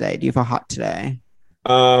hot today?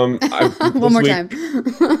 One more time.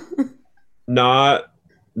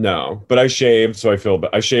 No, but I shaved, so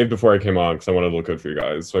I shaved before I came on because I wanted to look good for you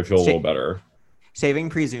guys, so I feel a little better. Shaving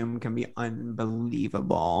pre-Zoom can be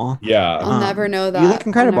unbelievable. Yeah. I'll never know that. You look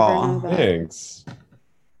incredible. Thanks.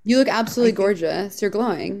 You look absolutely gorgeous. You're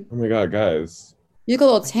glowing. Oh my god, guys. You look a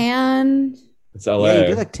little tan. It's LA. Yeah, you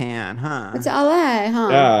do look tan, huh? It's LA, huh?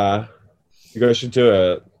 Yeah. You guys should do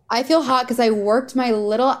it. I feel hot because I worked my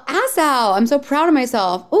little ass out. I'm so proud of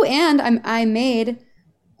myself. Oh, and I made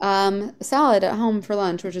salad at home for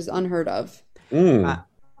lunch, which is unheard of.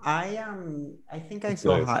 I think I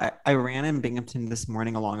feel hot. I ran in Binghamton this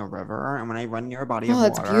morning along a river, and when I run near a body of water,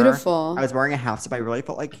 that's beautiful. I was wearing a half zip. I really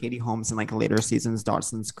felt like Katie Holmes in like later seasons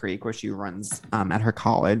Dawson's Creek, where she runs at her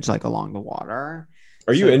college like along the water.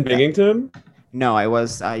 Are you in Binghamton? No,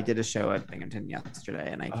 I did a show at Binghamton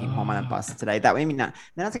yesterday, and I came home on a bus today. That way, then I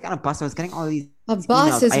was like on a bus. I was getting all these. A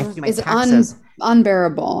bus is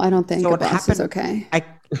unbearable. I don't think a bus is okay.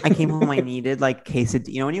 I came home. I needed like quesadilla.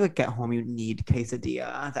 You know, when you get home, you need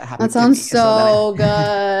quesadilla. That sounds so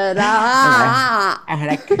good. I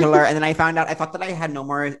had a killer, and then I found out. I thought that I had no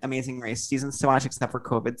more Amazing Race seasons to watch except for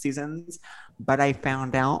COVID seasons, but I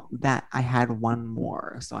found out that I had one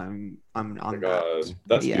more. So I'm on that.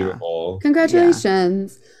 That's beautiful.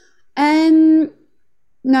 Congratulations! Yeah. And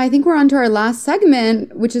now I think we're on to our last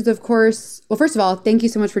segment, which is, of course, well, first of all, thank you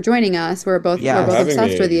so much for joining us. We're both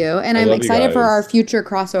obsessed with you, and I'm excited for our future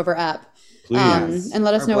crossover app. Please. And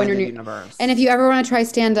let us know when you're in universe. And if you ever want to try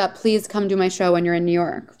stand up, please come do my show when you're in New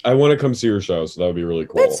York. I want to come see your show, so that would be really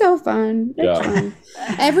cool. It's so fun. It's fun.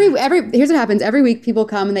 Here's what happens. Every week people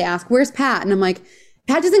come and they ask, "Where's Pat?" And I'm like,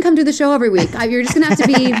 Pat doesn't come do the show every week. You're just gonna have to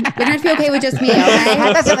be okay with just me, okay?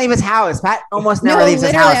 Pat doesn't leave his house. Pat almost never leaves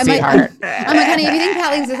his house, sweetheart. I'm like, honey, if you think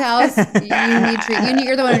Pat leaves his house,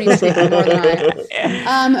 you're the one who needs treatment more than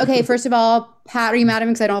I. Okay, first of all, Pat, are you mad at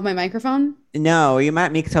me because I don't have my microphone? No, you mad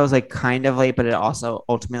at me because I was like kind of late, but it also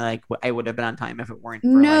ultimately like I would have been on time if it weren't for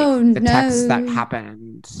the text that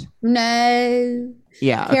happened. No.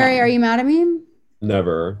 Yeah. Carey, are you mad at me?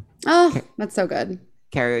 Never. Oh, that's so good.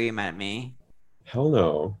 Carey, are you mad at me? Hell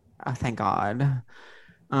no. Oh, thank God.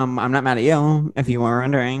 I'm not mad at you, if you were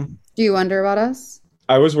wondering. Do you wonder about us?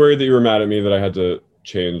 I was worried that you were mad at me that I had to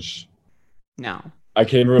change. No. I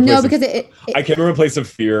came from a place of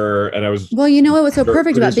fear, and I was. Well, you know what was so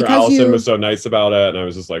perfect about it? Because Allison was so nice about it, and I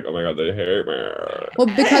was just like, "Oh my God, they hate me." Well,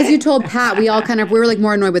 because you told Pat, we were like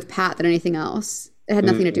more annoyed with Pat than anything else. It had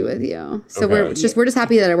nothing to do with you. So we're just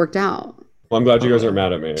happy that it worked out. Well, I'm glad you guys aren't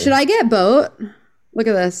mad at me. Should I get boat? Look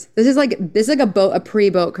at this. This is like a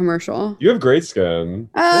pre-boat commercial. You have great skin.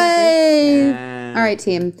 Hey. All right,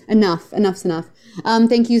 team. Enough's enough.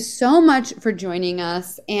 Thank you so much for joining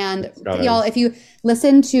us. And y'all, if you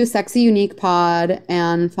listen to Sexy Unique Pod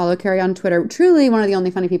and follow Carey on Twitter, truly one of the only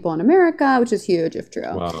funny people in America, which is huge if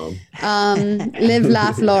true. Wow. Live,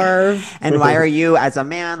 laugh, love. And why are you, as a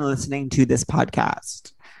man, listening to this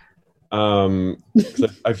podcast? I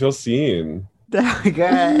feel seen. Good.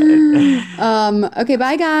 Okay,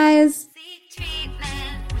 bye guys. Seek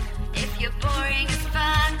treatment if you're boring.